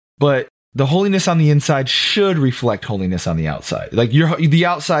 But the holiness on the inside should reflect holiness on the outside. Like, the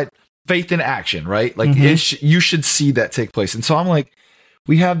outside, faith in action, right? Like, you should see that take place. And so I'm like,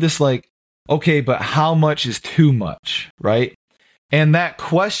 we have this like, okay, but how much is too much, right? And that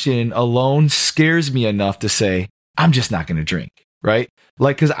question alone scares me enough to say, I'm just not going to drink, right?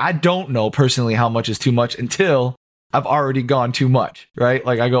 Like, because I don't know personally how much is too much until I've already gone too much, right?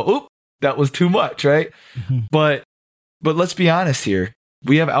 Like I go, oop, that was too much, right? But let's be honest here.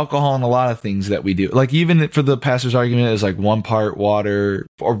 We have alcohol in a lot of things that we do. Like even for the pastor's argument is like 1 part water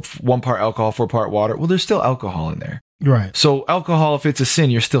or 1 part alcohol, 4 part water. Well, there's still alcohol in there. Right. So alcohol, if it's a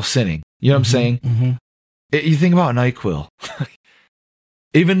sin, you're still sinning. You know what I'm saying? You think about NyQuil.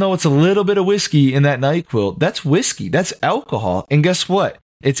 Even though it's a little bit of whiskey in that NyQuil, that's whiskey. That's alcohol. And guess what?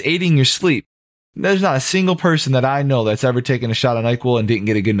 It's aiding your sleep. There's not a single person that I know that's ever taken a shot of NyQuil and didn't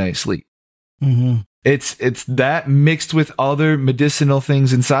get a good night's sleep. It's that mixed with other medicinal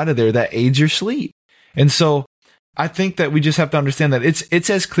things inside of there that aids your sleep. And so I think that we just have to understand that it's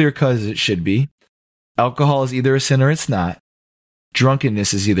as clear cut as it should be. Alcohol is either a sin or it's not.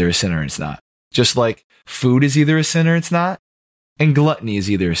 Drunkenness is either a sin or it's not. Just like food is either a sin or it's not. And gluttony is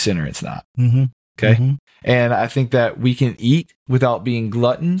either a sin or it's not. Okay. And I think that we can eat without being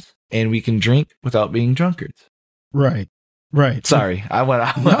gluttons. And we can drink without being drunkards. Right. Sorry, I went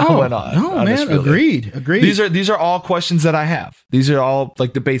on. No, man. Agreed. These are all questions that I have. These are all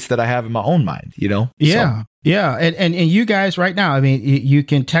like debates that I have in my own mind. You know. Yeah. So. Yeah. And you guys right now, I mean, you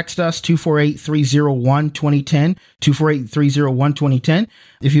can text us 248-301-2010, 248-301-2010.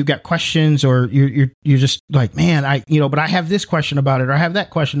 If you've got questions or you're just like, man, but I have this question about it or I have that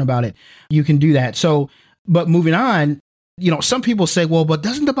question about it. You can do that. So, but moving on. Some people say, well, but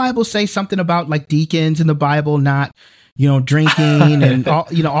doesn't the Bible say something about like deacons in the Bible not, drinking and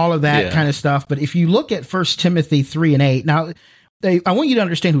all of that kind of stuff? But if you look at 1 Timothy 3:8, now I want you to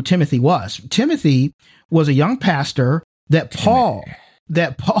understand who Timothy was. Timothy was a young pastor that Paul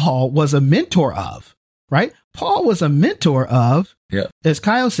was a mentor of, right? Paul was a mentor of, as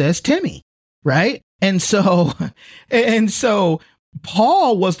Kyle says, Timmy, right? And so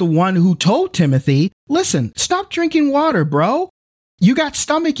Paul was the one who told Timothy, listen, stop drinking water, bro. You got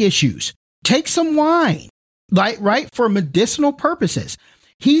stomach issues. Take some wine, right? For medicinal purposes.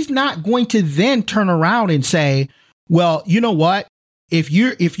 He's not going to then turn around and say, well, you know what? If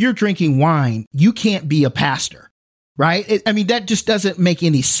you're drinking wine, you can't be a pastor, right? That just doesn't make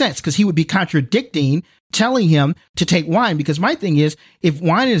any sense because he would be contradicting telling him to take wine. Because my thing is, if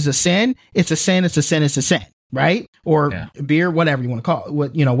wine is a sin, it's a sin, it's a sin, it's a sin. Right? Or beer, whatever you want to call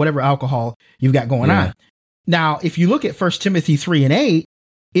it, whatever alcohol you've got going on. Now, if you look at 1 Timothy 3:8,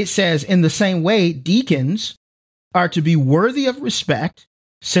 it says, in the same way, deacons are to be worthy of respect,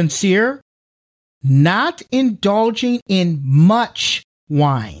 sincere, not indulging in much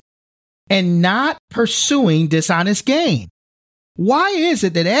wine, and not pursuing dishonest gain. Why is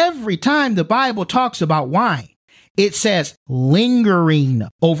it that every time the Bible talks about wine, it says lingering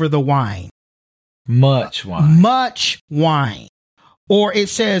over the wine? Much wine. Much wine. Or it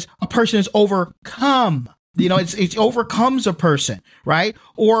says a person is overcome. It overcomes a person, right?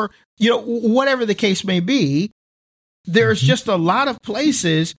 Or, whatever the case may be, there's just a lot of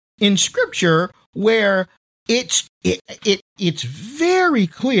places in Scripture where it's very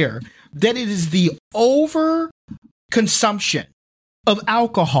clear that it is the over consumption of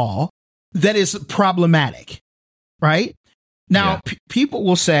alcohol that is problematic, right? Now, people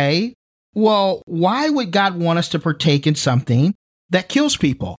will say, well, why would God want us to partake in something that kills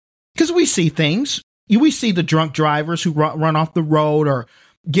people? Because we see things. We see the drunk drivers who run off the road or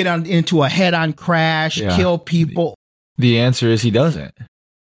get into a head-on crash, kill people. The answer is he doesn't.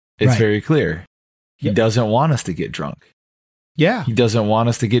 It's very clear. He Yeah. doesn't want us to get drunk. Yeah. He doesn't want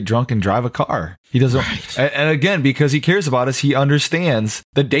us to get drunk and drive a car. He doesn't. Right. And again, because he cares about us, he understands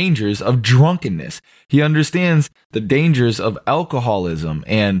the dangers of drunkenness. He understands the dangers of alcoholism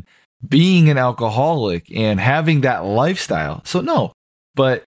and being an alcoholic and having that lifestyle. So no,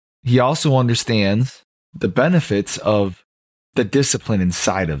 but he also understands the benefits of the discipline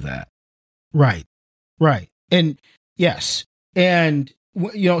inside of that. Right. Right. And yes. And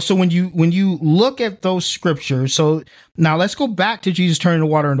so when you look at those scriptures, so now let's go back to Jesus turning the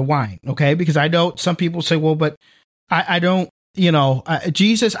water into wine, okay? Because I know some people say, well, but I don't,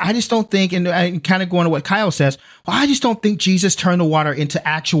 Jesus, I just don't think, and kind of going to what Kyle says, well, I just don't think Jesus turned the water into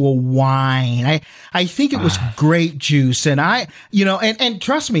actual wine. I think it was grape juice. And and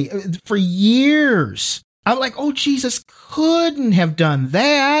trust me, for years, I'm like, oh, Jesus couldn't have done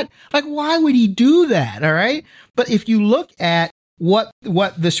that. Like, why would he do that? All right. But if you look at what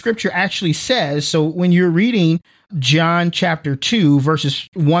the scripture actually says, so when you're reading John chapter 2, verses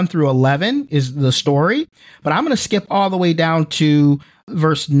 1 through 11 is the story, but I'm going to skip all the way down to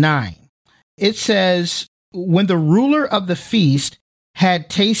verse 9. It says, when the ruler of the feast had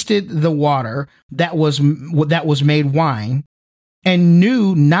tasted the water that was made wine and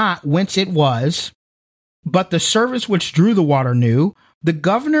knew not whence it was, but the servants which drew the water knew, the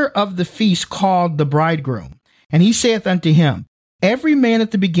governor of the feast called the bridegroom, and he saith unto him, every man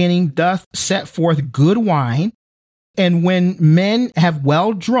at the beginning doth set forth good wine, and when men have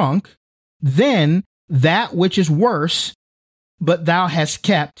well drunk, then that which is worse, but thou hast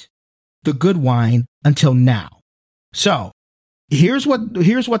kept the good wine until now. So here's what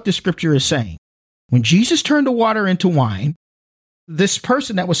the scripture is saying. When Jesus turned the water into wine, this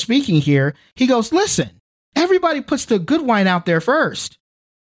person that was speaking here, he goes, listen, everybody puts the good wine out there first,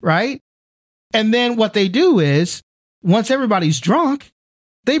 right? And then what they do is, once everybody's drunk,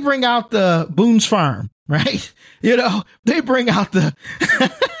 they bring out the Boone's Farm, right? They bring out the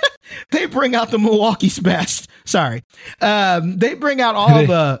Milwaukee's Best. Sorry. They bring out all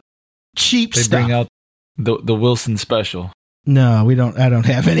the cheap stuff. They bring out the Wilson Special. No, we don't. I don't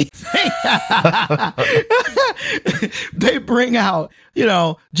have anything. They bring out,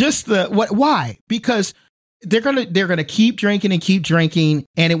 just the what? Why? Because they're gonna keep drinking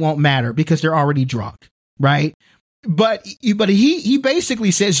and it won't matter because they're already drunk, right? But he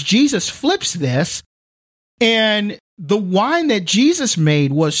basically says Jesus flips this, and the wine that Jesus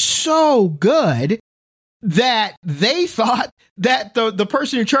made was so good that they thought that the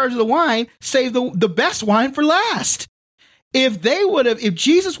person in charge of the wine saved the best wine for last. If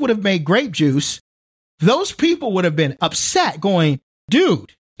Jesus would have made grape juice, those people would have been upset, going,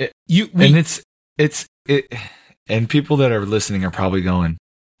 "Dude, and people that are listening are probably going,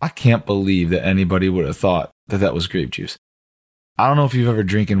 I can't believe that anybody would have thought that was grape juice." I don't know if you've ever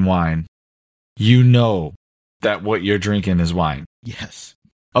drinking wine. You know that what you're drinking is wine. Yes.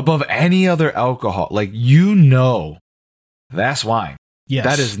 Above any other alcohol. That's wine. Yes.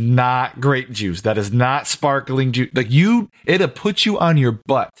 That is not grape juice. That is not sparkling juice. It'll put you on your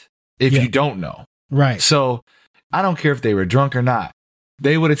butt if you don't know. Right. So I don't care if they were drunk or not.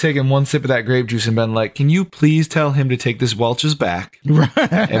 They would have taken one sip of that grape juice and been like, can you please tell him to take this Welch's back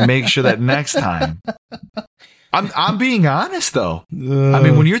and make sure that next time. I'm being honest, though. I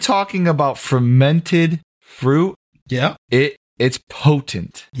mean, when you're talking about fermented fruit, it's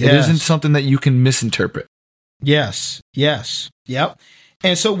potent. Yes. It isn't something that you can misinterpret. Yes. Yep.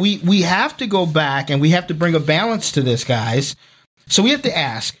 And so we have to go back and we have to bring a balance to this, guys. So we have to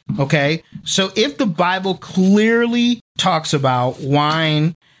ask, okay, so if the Bible clearly talks about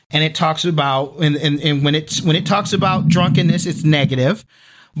wine and it talks about, and when it talks about drunkenness, it's negative,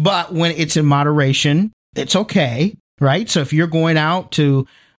 but when it's in moderation, it's okay, right? So if you're going out to,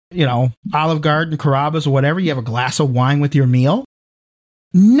 Olive Garden, Carrabba's, or whatever, you have a glass of wine with your meal,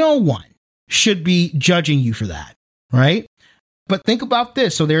 no one should be judging you for that, right? But think about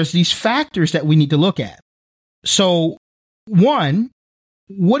this. So there's these factors that we need to look at. So one,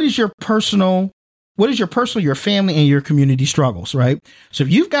 what is your personal, your family and your community struggles, right? So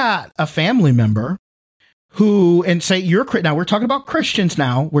if you've got a family member who, and say now we're talking about Christians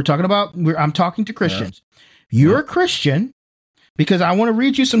now, I'm talking to Christians. Yeah. You're a Christian, because I want to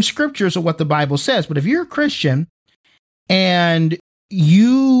read you some scriptures of what the Bible says. But if you're a Christian and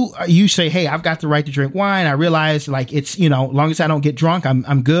you say, hey, I've got the right to drink wine. I realize it's, as long as I don't get drunk,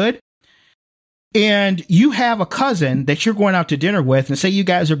 I'm good. And you have a cousin that you're going out to dinner with, and say you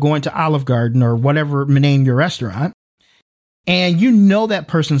guys are going to Olive Garden or whatever, name your restaurant, and that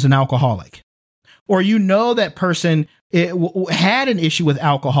person's an alcoholic, or that person had an issue with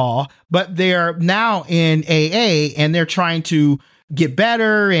alcohol, but they're now in AA and they're trying to get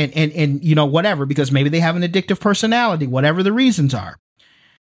better and whatever, because maybe they have an addictive personality, whatever the reasons are.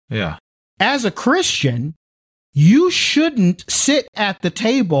 Yeah. As a Christian, you shouldn't sit at the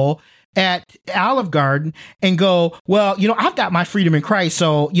table at Olive Garden and go, well, I've got my freedom in Christ.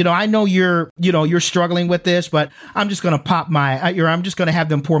 So, I know you're struggling with this, but I'm just going to I'm just going to have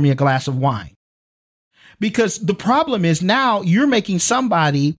them pour me a glass of wine. Because the problem is now you're making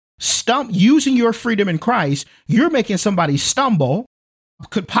somebody using your freedom in Christ. You're making somebody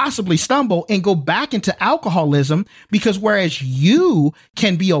could possibly stumble and go back into alcoholism, because whereas you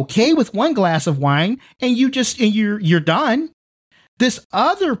can be okay with one glass of wine and you're done, this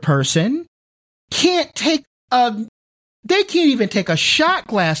other person can't even take a shot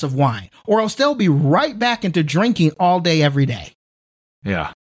glass of wine, or else they'll be right back into drinking all day, every day.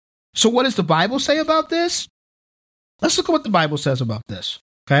 Yeah. So what does the Bible say about this? Let's look at what the Bible says about this.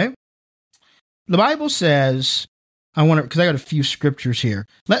 Okay. The Bible says, because I got a few scriptures here.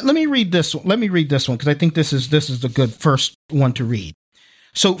 Let me read this one. Let me read this one, because I think this is the good first one to read.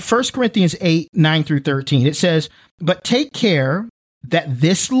 So 1 Corinthians 8:9-13, it says, but take care that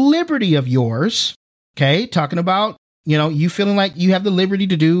this liberty of yours, okay, talking about, you feeling like you have the liberty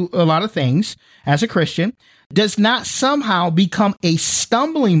to do a lot of things as a Christian, does not somehow become a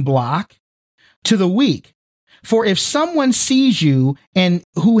stumbling block to the weak. For if someone sees you and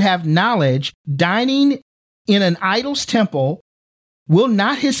who have knowledge dining in an idol's temple, will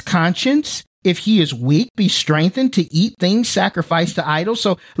not his conscience, if he is weak, be strengthened to eat things sacrificed to idols?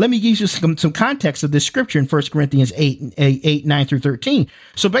 So let me give you some context of this scripture in 1 Corinthians 8:9-13.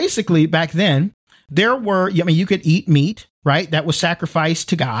 So basically back then, you could eat meat, right? That was sacrificed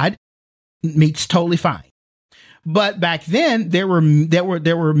to God. Meat's totally fine. But back then there were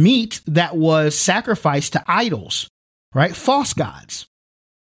meat that was sacrificed to idols, right? False gods.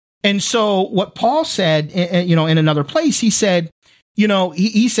 And so what Paul said, in another place, he said,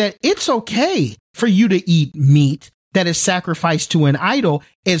 he said, it's okay for you to eat meat that is sacrificed to an idol,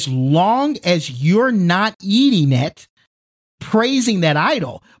 as long as you're not eating it, praising that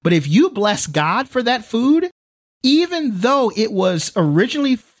idol. But if you bless God for that food, even though it was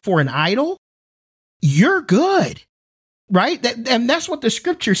originally for an idol, you're good, right? And that's what the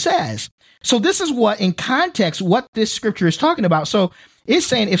scripture says. So this is what this scripture is talking about. So it's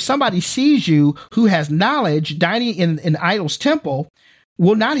saying, if somebody sees you who has knowledge dining in an idol's temple,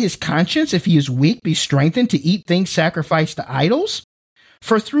 will not his conscience, if he is weak, be strengthened to eat things sacrificed to idols?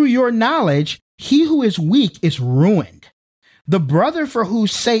 For through your knowledge, he who is weak is ruined, the brother for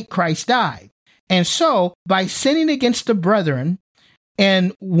whose sake Christ died. And so, by sinning against the brethren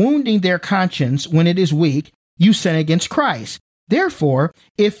and wounding their conscience when it is weak, you sin against Christ. Therefore,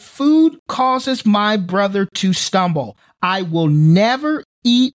 if food causes my brother to stumble, I will never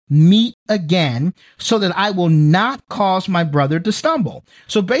eat meat again, so that I will not cause my brother to stumble.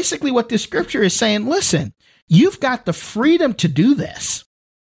 So basically what this scripture is saying, listen, you've got the freedom to do this.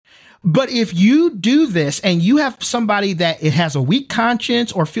 But if you do this and you have somebody that it has a weak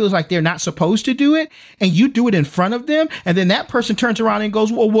conscience or feels like they're not supposed to do it, and you do it in front of them, and then that person turns around and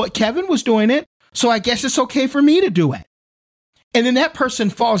goes, well, what, Kevin was doing it, so I guess it's okay for me to do it. And then that person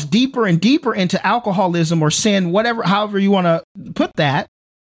falls deeper and deeper into alcoholism or sin, however you want to put that.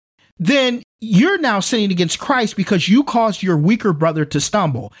 Then you're now sinning against Christ because you caused your weaker brother to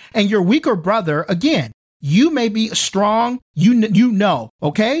stumble. And your weaker brother, again, you may be strong.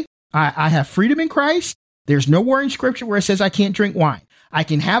 Okay, I have freedom in Christ. There's nowhere in scripture where it says I can't drink wine. I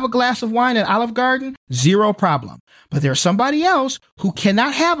can have a glass of wine at Olive Garden, zero problem. But there's somebody else who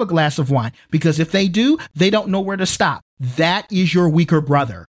cannot have a glass of wine, because if they do, they don't know where to stop. That is your weaker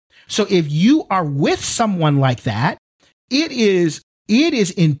brother. So if you are with someone like that, it is it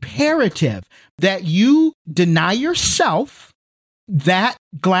is imperative that you deny yourself that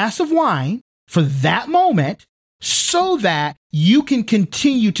glass of wine for that moment so that you can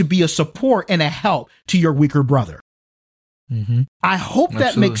continue to be a support and a help to your weaker brother. Mm-hmm. I hope that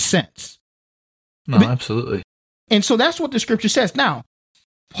Absolutely. makes sense. No, But- absolutely. And so that's what the scripture says. Now,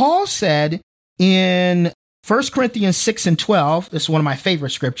 Paul said in 1 Corinthians 6 and 12, this is one of my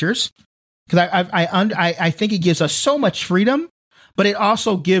favorite scriptures, because I think it gives us so much freedom, but it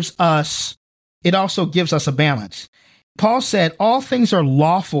also gives us a balance. Paul said, all things are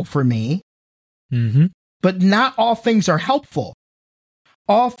lawful for me, Mm-hmm. but not all things are helpful.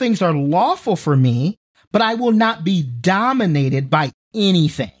 All things are lawful for me, but I will not be dominated by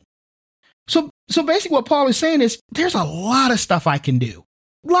anything. So basically what Paul is saying is there's a lot of stuff I can do.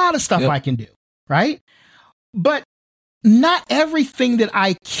 A lot of stuff Yep. I can do, right? But not everything that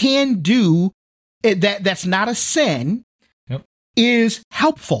I can do that's not a sin Yep. is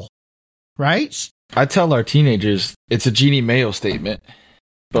helpful, right? I tell our teenagers, it's a Jeannie Mayo statement,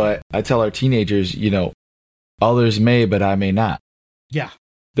 but I tell our teenagers, others may, but I may not. Yeah.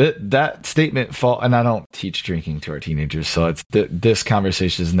 That statement and I don't teach drinking to our teenagers, so it's this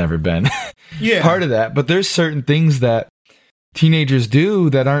conversation has never been Yeah. part of that. But there's certain things that teenagers do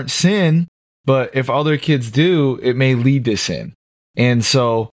that aren't sin, but if other kids do, it may lead to sin. And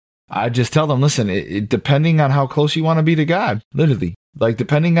so I just tell them, listen, it depending on how close you want to be to God, literally, like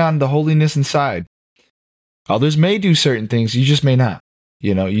depending on the holiness inside, others may do certain things, you just may not.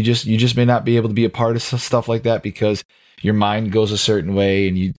 You just may not be able to be a part of stuff like that because your mind goes a certain way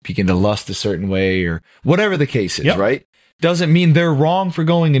and you begin to lust a certain way or whatever the case is, Yep. right? Doesn't mean they're wrong for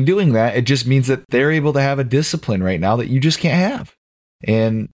going and doing that. It just means that they're able to have a discipline right now that you just can't have.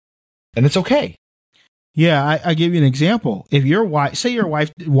 And it's okay. Yeah, I give you an example. If your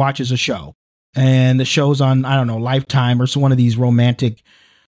wife watches a show and the show's on, I don't know, Lifetime or one of these romantic,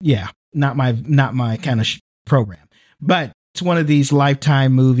 not my kind of program, but it's one of these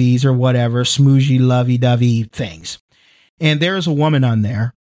Lifetime movies or whatever, smooshy, lovey-dovey things. And there's a woman on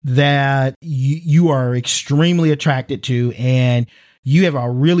there that you are extremely attracted to, and you have a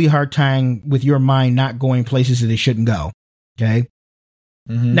really hard time with your mind not going places that they shouldn't go. Okay.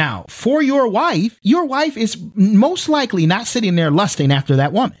 Mhm. Now, for your wife is most likely not sitting there lusting after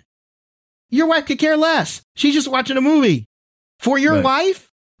that woman. Your wife could care less. She's just watching a movie. For your Right. wife,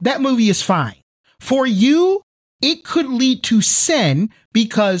 that movie is fine. For you, it could lead to sin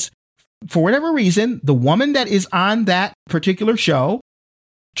because for whatever reason, the woman that is on that particular show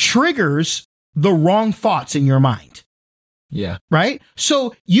triggers the wrong thoughts in your mind. Yeah. Right?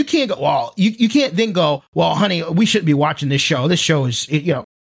 So you can't go, well, you can't then go, well, honey, we shouldn't be watching this show. This show is,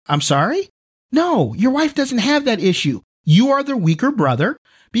 I'm sorry? No, your wife doesn't have that issue. You are the weaker brother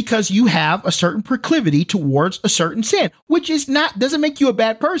because you have a certain proclivity towards a certain sin, which doesn't make you a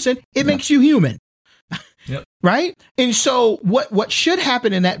bad person. It makes you human. Yep. Right? And so what should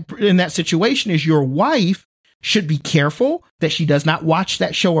happen in that situation is your wife should be careful that she does not watch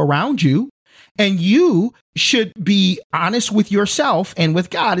that show around you. And you should be honest with yourself and with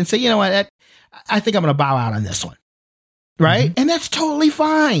God and say, you know what, I think I'm going to bow out on this one. Right? And that's totally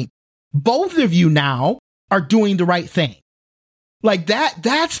fine. Both of you now are doing the right thing. Like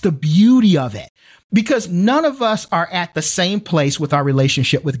that's the beauty of it. Because none of us are at the same place with our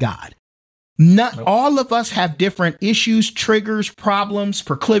relationship with God. All of us have different issues, triggers, problems,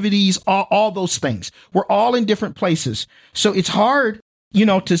 proclivities, all those things. We're all in different places. So it's hard,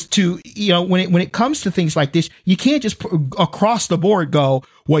 when it comes to things like this, you can't just across the board go,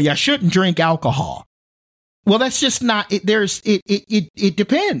 well, you shouldn't drink alcohol. Well, that's just not it. It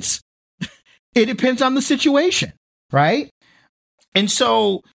depends. It depends on the situation. Right. And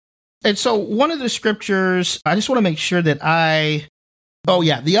so one of the scriptures, I just want to make sure that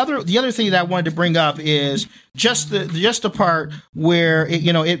the other thing that I wanted to bring up is just the part where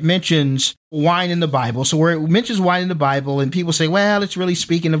it mentions wine in the Bible. So where it mentions wine in the Bible, and people say, well, it's really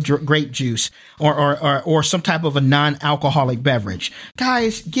speaking of grape juice or some type of a non-alcoholic beverage.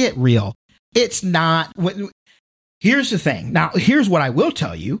 Guys, get real. It's not. Here's the thing. Now, here's what I will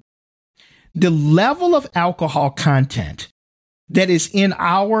tell you: the level of alcohol content that is in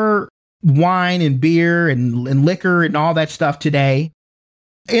our wine and beer and liquor and all that stuff today.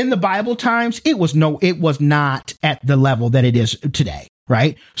 In the Bible times, it was not at the level that it is today,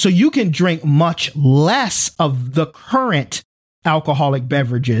 right? So you can drink much less of the current alcoholic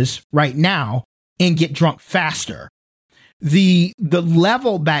beverages right now and get drunk faster. The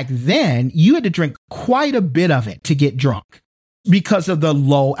level back then, you had to drink quite a bit of it to get drunk because of the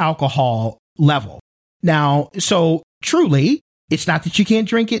low alcohol level. Now, so truly, it's not that you can't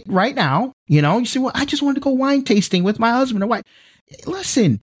drink it right now. You say, well, I just wanted to go wine tasting with my husband or wife.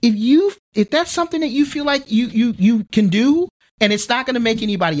 listen, if that's something that you feel like you can do and it's not going to make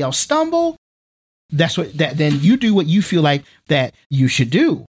anybody else stumble, then you do what you feel like that you should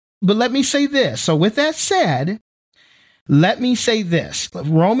do. But let me say this. So with that said, let me say this.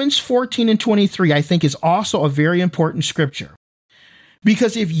 Romans 14:23, I think, is also a very important scripture.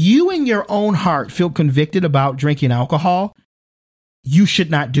 Because if you in your own heart feel convicted about drinking alcohol, you should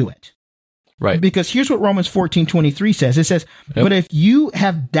not do it. Right. Because here's what Romans 14:23 says. It says, but if you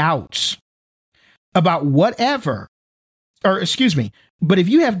have doubts about but if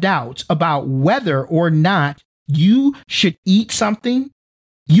you have doubts about whether or not you should eat something,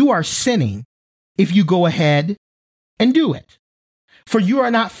 you are sinning if you go ahead and do it. For you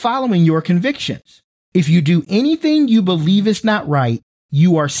are not following your convictions. If you do anything you believe is not right,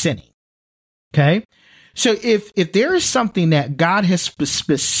 you are sinning. Okay? So if there is something that God has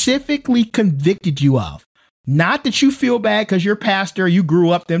specifically convicted you of, not that you feel bad because your pastor, you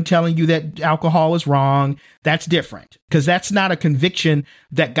grew up them telling you that alcohol is wrong, that's different, because that's not a conviction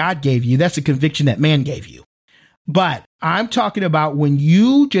that God gave you. That's a conviction that man gave you. But I'm talking about when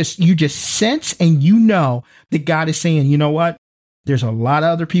you just sense and you know that God is saying, you know what? There's a lot of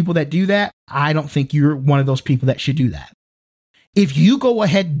other people that do that. I don't think you're one of those people that should do that. If you go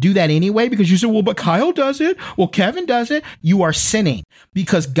ahead and do that anyway, because you say, well, but Kyle does it, well, Kevin does it, you are sinning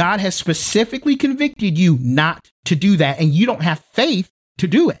because God has specifically convicted you not to do that. And you don't have faith to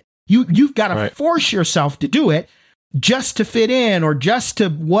do it. You've got to force yourself to do it just to fit in or just to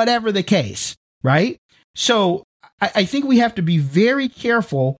whatever the case. Right. So I think we have to be very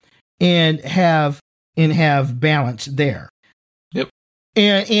careful and have balance there. Yep.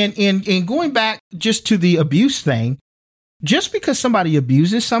 And going back just to the abuse thing, just because somebody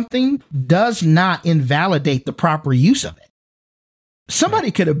abuses something does not invalidate the proper use of it.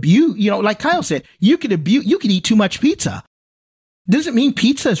 Somebody could abuse, like Kyle said, you could eat too much pizza. Doesn't mean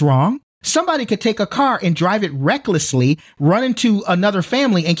pizza is wrong. Somebody could take a car and drive it recklessly, run into another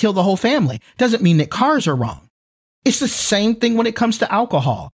family and kill the whole family. Doesn't mean that cars are wrong. It's the same thing when it comes to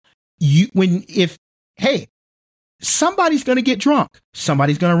alcohol. Somebody's going to get drunk.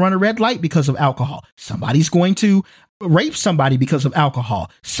 Somebody's going to run a red light because of alcohol. Somebody's going to rape somebody because of alcohol.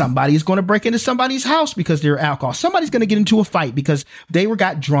 Somebody's going to break into somebody's house because they're alcohol. Somebody's going to get into a fight because they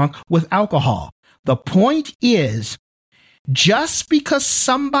got drunk with alcohol. The point is, just because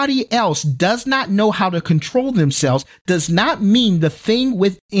somebody else does not know how to control themselves does not mean the thing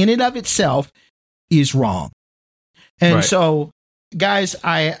within it of itself is wrong. And so, guys,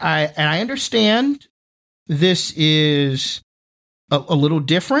 I understand this is a little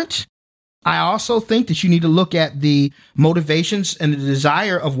different. I also think that you need to look at the motivations and the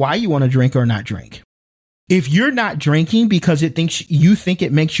desire of why you want to drink or not drink. If you're not drinking because you think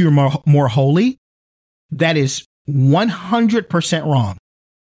it makes you more holy, that is 100% wrong,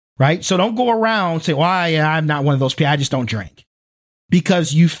 right? So don't go around saying, well, I'm not one of those people. I just don't drink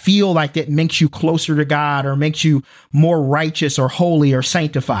because you feel like it makes you closer to God or makes you more righteous or holy or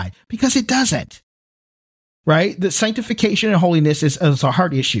sanctified, because it doesn't, right? The sanctification and holiness is a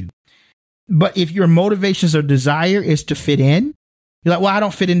heart issue. But if your motivations or desire is to fit in, you're like, well, I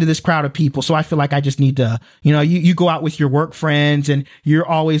don't fit into this crowd of people, so I feel like I just need to, you go out with your work friends and you're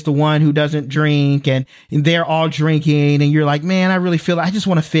always the one who doesn't drink and they're all drinking. And you're like, man, I really feel like I just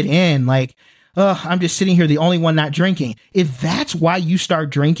want to fit in. Like, I'm just sitting here, the only one not drinking. If that's why you start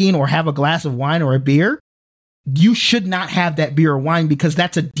drinking or have a glass of wine or a beer, you should not have that beer or wine, because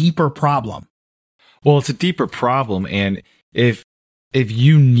that's a deeper problem. Well, it's a deeper problem. And if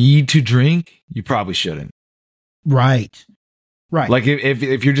you need to drink, you probably shouldn't. Right. Like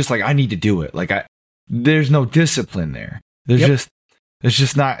if you're just like, I need to do it. Like there's no discipline there. It's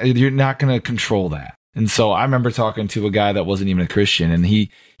just not, you're not going to control that. And so I remember talking to a guy that wasn't even a Christian, and he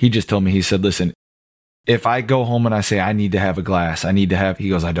just told me, he said, listen, if I go home and I say, I need to have a glass, he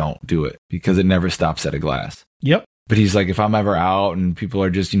goes, I don't do it, because it never stops at a glass. Yep. But he's like, if I'm ever out and people are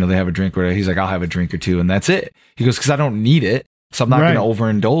just, they have a drink or whatever, he's like, I'll have a drink or two and that's it. He goes, because I don't need it. So I'm not going to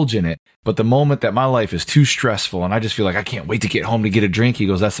overindulge in it. But the moment that my life is too stressful and I just feel like I can't wait to get home to get a drink, he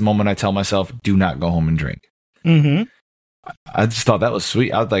goes, that's the moment I tell myself, do not go home and drink. Mm-hmm. I just thought that was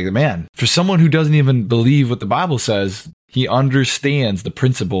sweet. I was like, man, for someone who doesn't even believe what the Bible says, he understands the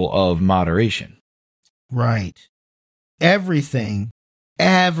principle of moderation. Right. Everything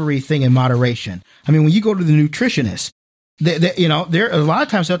in moderation. I mean, when you go to the nutritionist, there a lot of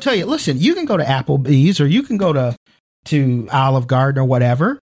times they'll tell you, listen, you can go to Applebee's or you can go to Olive Garden or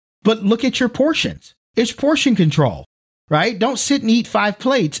whatever, but look at your portions. It's portion control, right? Don't sit and eat 5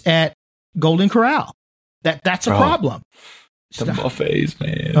 plates at Golden Corral. That's a problem. The buffets,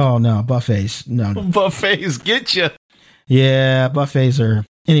 man. Oh no, buffets. No. Buffets get you. Yeah, buffets are.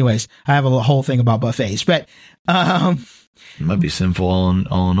 Anyways, I have a whole thing about buffets, but It might be sinful all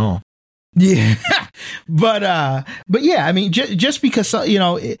in all. yeah, but yeah, I mean, just because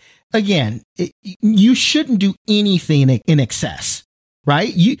you shouldn't do anything in excess,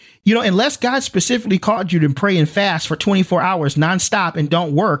 right? You know, unless God specifically called you to pray and fast for 24 hours nonstop and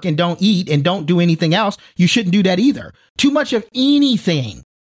don't work and don't eat and don't do anything else, you shouldn't do that either. Too much of anything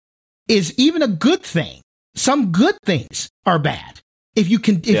is even a good thing. Some good things are bad if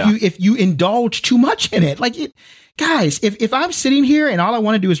you indulge too much in it. Guys, if I'm sitting here and all I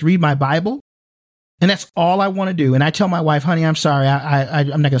want to do is read my Bible, and that's all I want to do, and I tell my wife, honey, I'm sorry,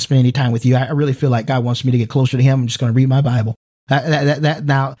 I'm not going to spend any time with you. I really feel like God wants me to get closer to Him. I'm just going to read my Bible.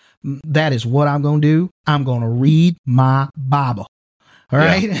 Now that is what I'm going to do. I'm going to read my Bible. All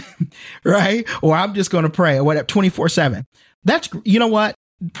right, yeah. Right? Or I'm just going to pray or whatever 24/7. That's, you know what?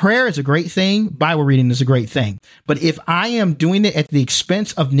 Prayer is a great thing. Bible reading is a great thing. But if I am doing it at the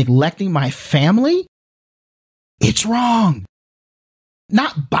expense of neglecting my family, it's wrong.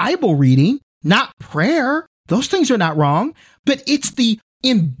 Not Bible reading, not prayer. Those things are not wrong, but it's the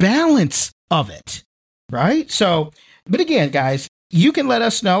imbalance of it, right? So, but again, guys, you can let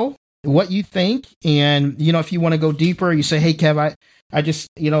us know what you think. And, if you want to go deeper, you say, hey, Kev, I just,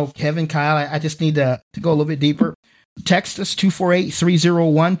 Kevin, Kyle, I just need to go a little bit deeper. Text us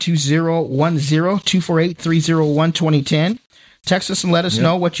 248-301-2010, 248-301-2010. Text us and let us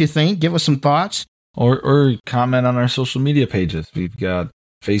know what you think. Give us some thoughts. Or comment on our social media pages. We've got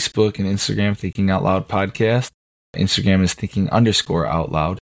Facebook and Instagram, Thinking Out Loud Podcast. Instagram is Thinking_Out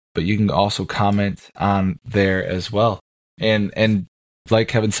Loud. But you can also comment on there as well. And like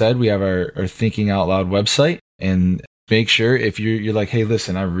Kevin said, we have our Thinking Out Loud website. And make sure if you're like, hey,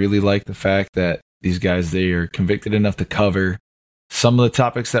 listen, I really like the fact that these guys, they are convicted enough to cover some of the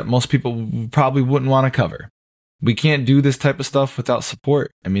topics that most people probably wouldn't want to cover. We can't do this type of stuff without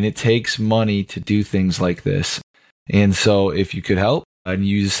support. I mean, it takes money to do things like this. And so if you could help and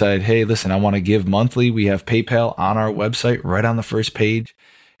you decide, hey, listen, I want to give monthly, we have PayPal on our website right on the first page.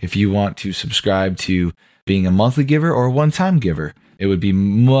 If you want to subscribe to being a monthly giver or a one-time giver, it would be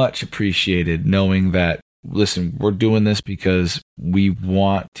much appreciated knowing that, listen, we're doing this because we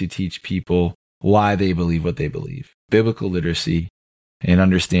want to teach people why they believe what they believe. Biblical literacy and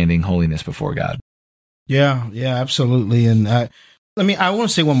understanding holiness before God. Yeah, absolutely. And I want to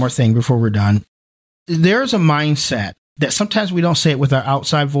say one more thing before we're done. There's a mindset that sometimes we don't say it with our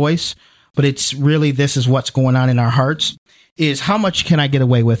outside voice, but it's really, this is what's going on in our hearts, is how much can I get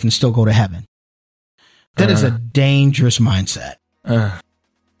away with and still go to heaven? That is a dangerous mindset.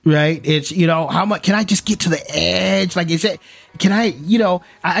 Right? It's, how much can I just get to the edge? Like, is it, can I,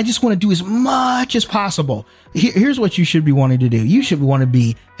 I just want to do as much as possible. Here's what you should be wanting to do. You should want to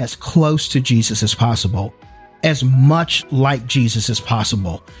be as close to Jesus as possible, as much like Jesus as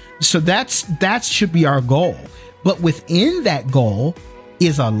possible. So that should be our goal. But within that goal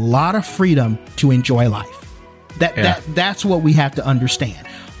is a lot of freedom to enjoy life. That's what we have to understand.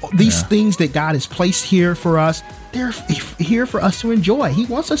 These things that God has placed here for us, they're here for us to enjoy. He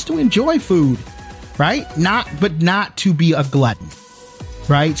wants us to enjoy food, right? Not to be a glutton,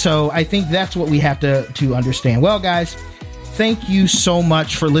 right? So I think that's what we have to understand. Well, guys, thank you so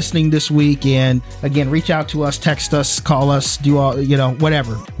much for listening this week. And again, reach out to us, text us, call us, do all,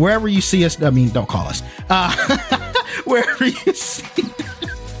 whatever. Wherever you see us, don't call us. Wherever you see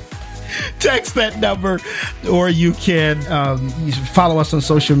text that number, or you can follow us on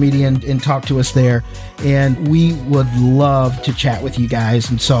social media and talk to us there. And we would love to chat with you guys.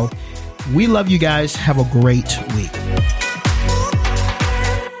 And so we love you guys. Have a great week.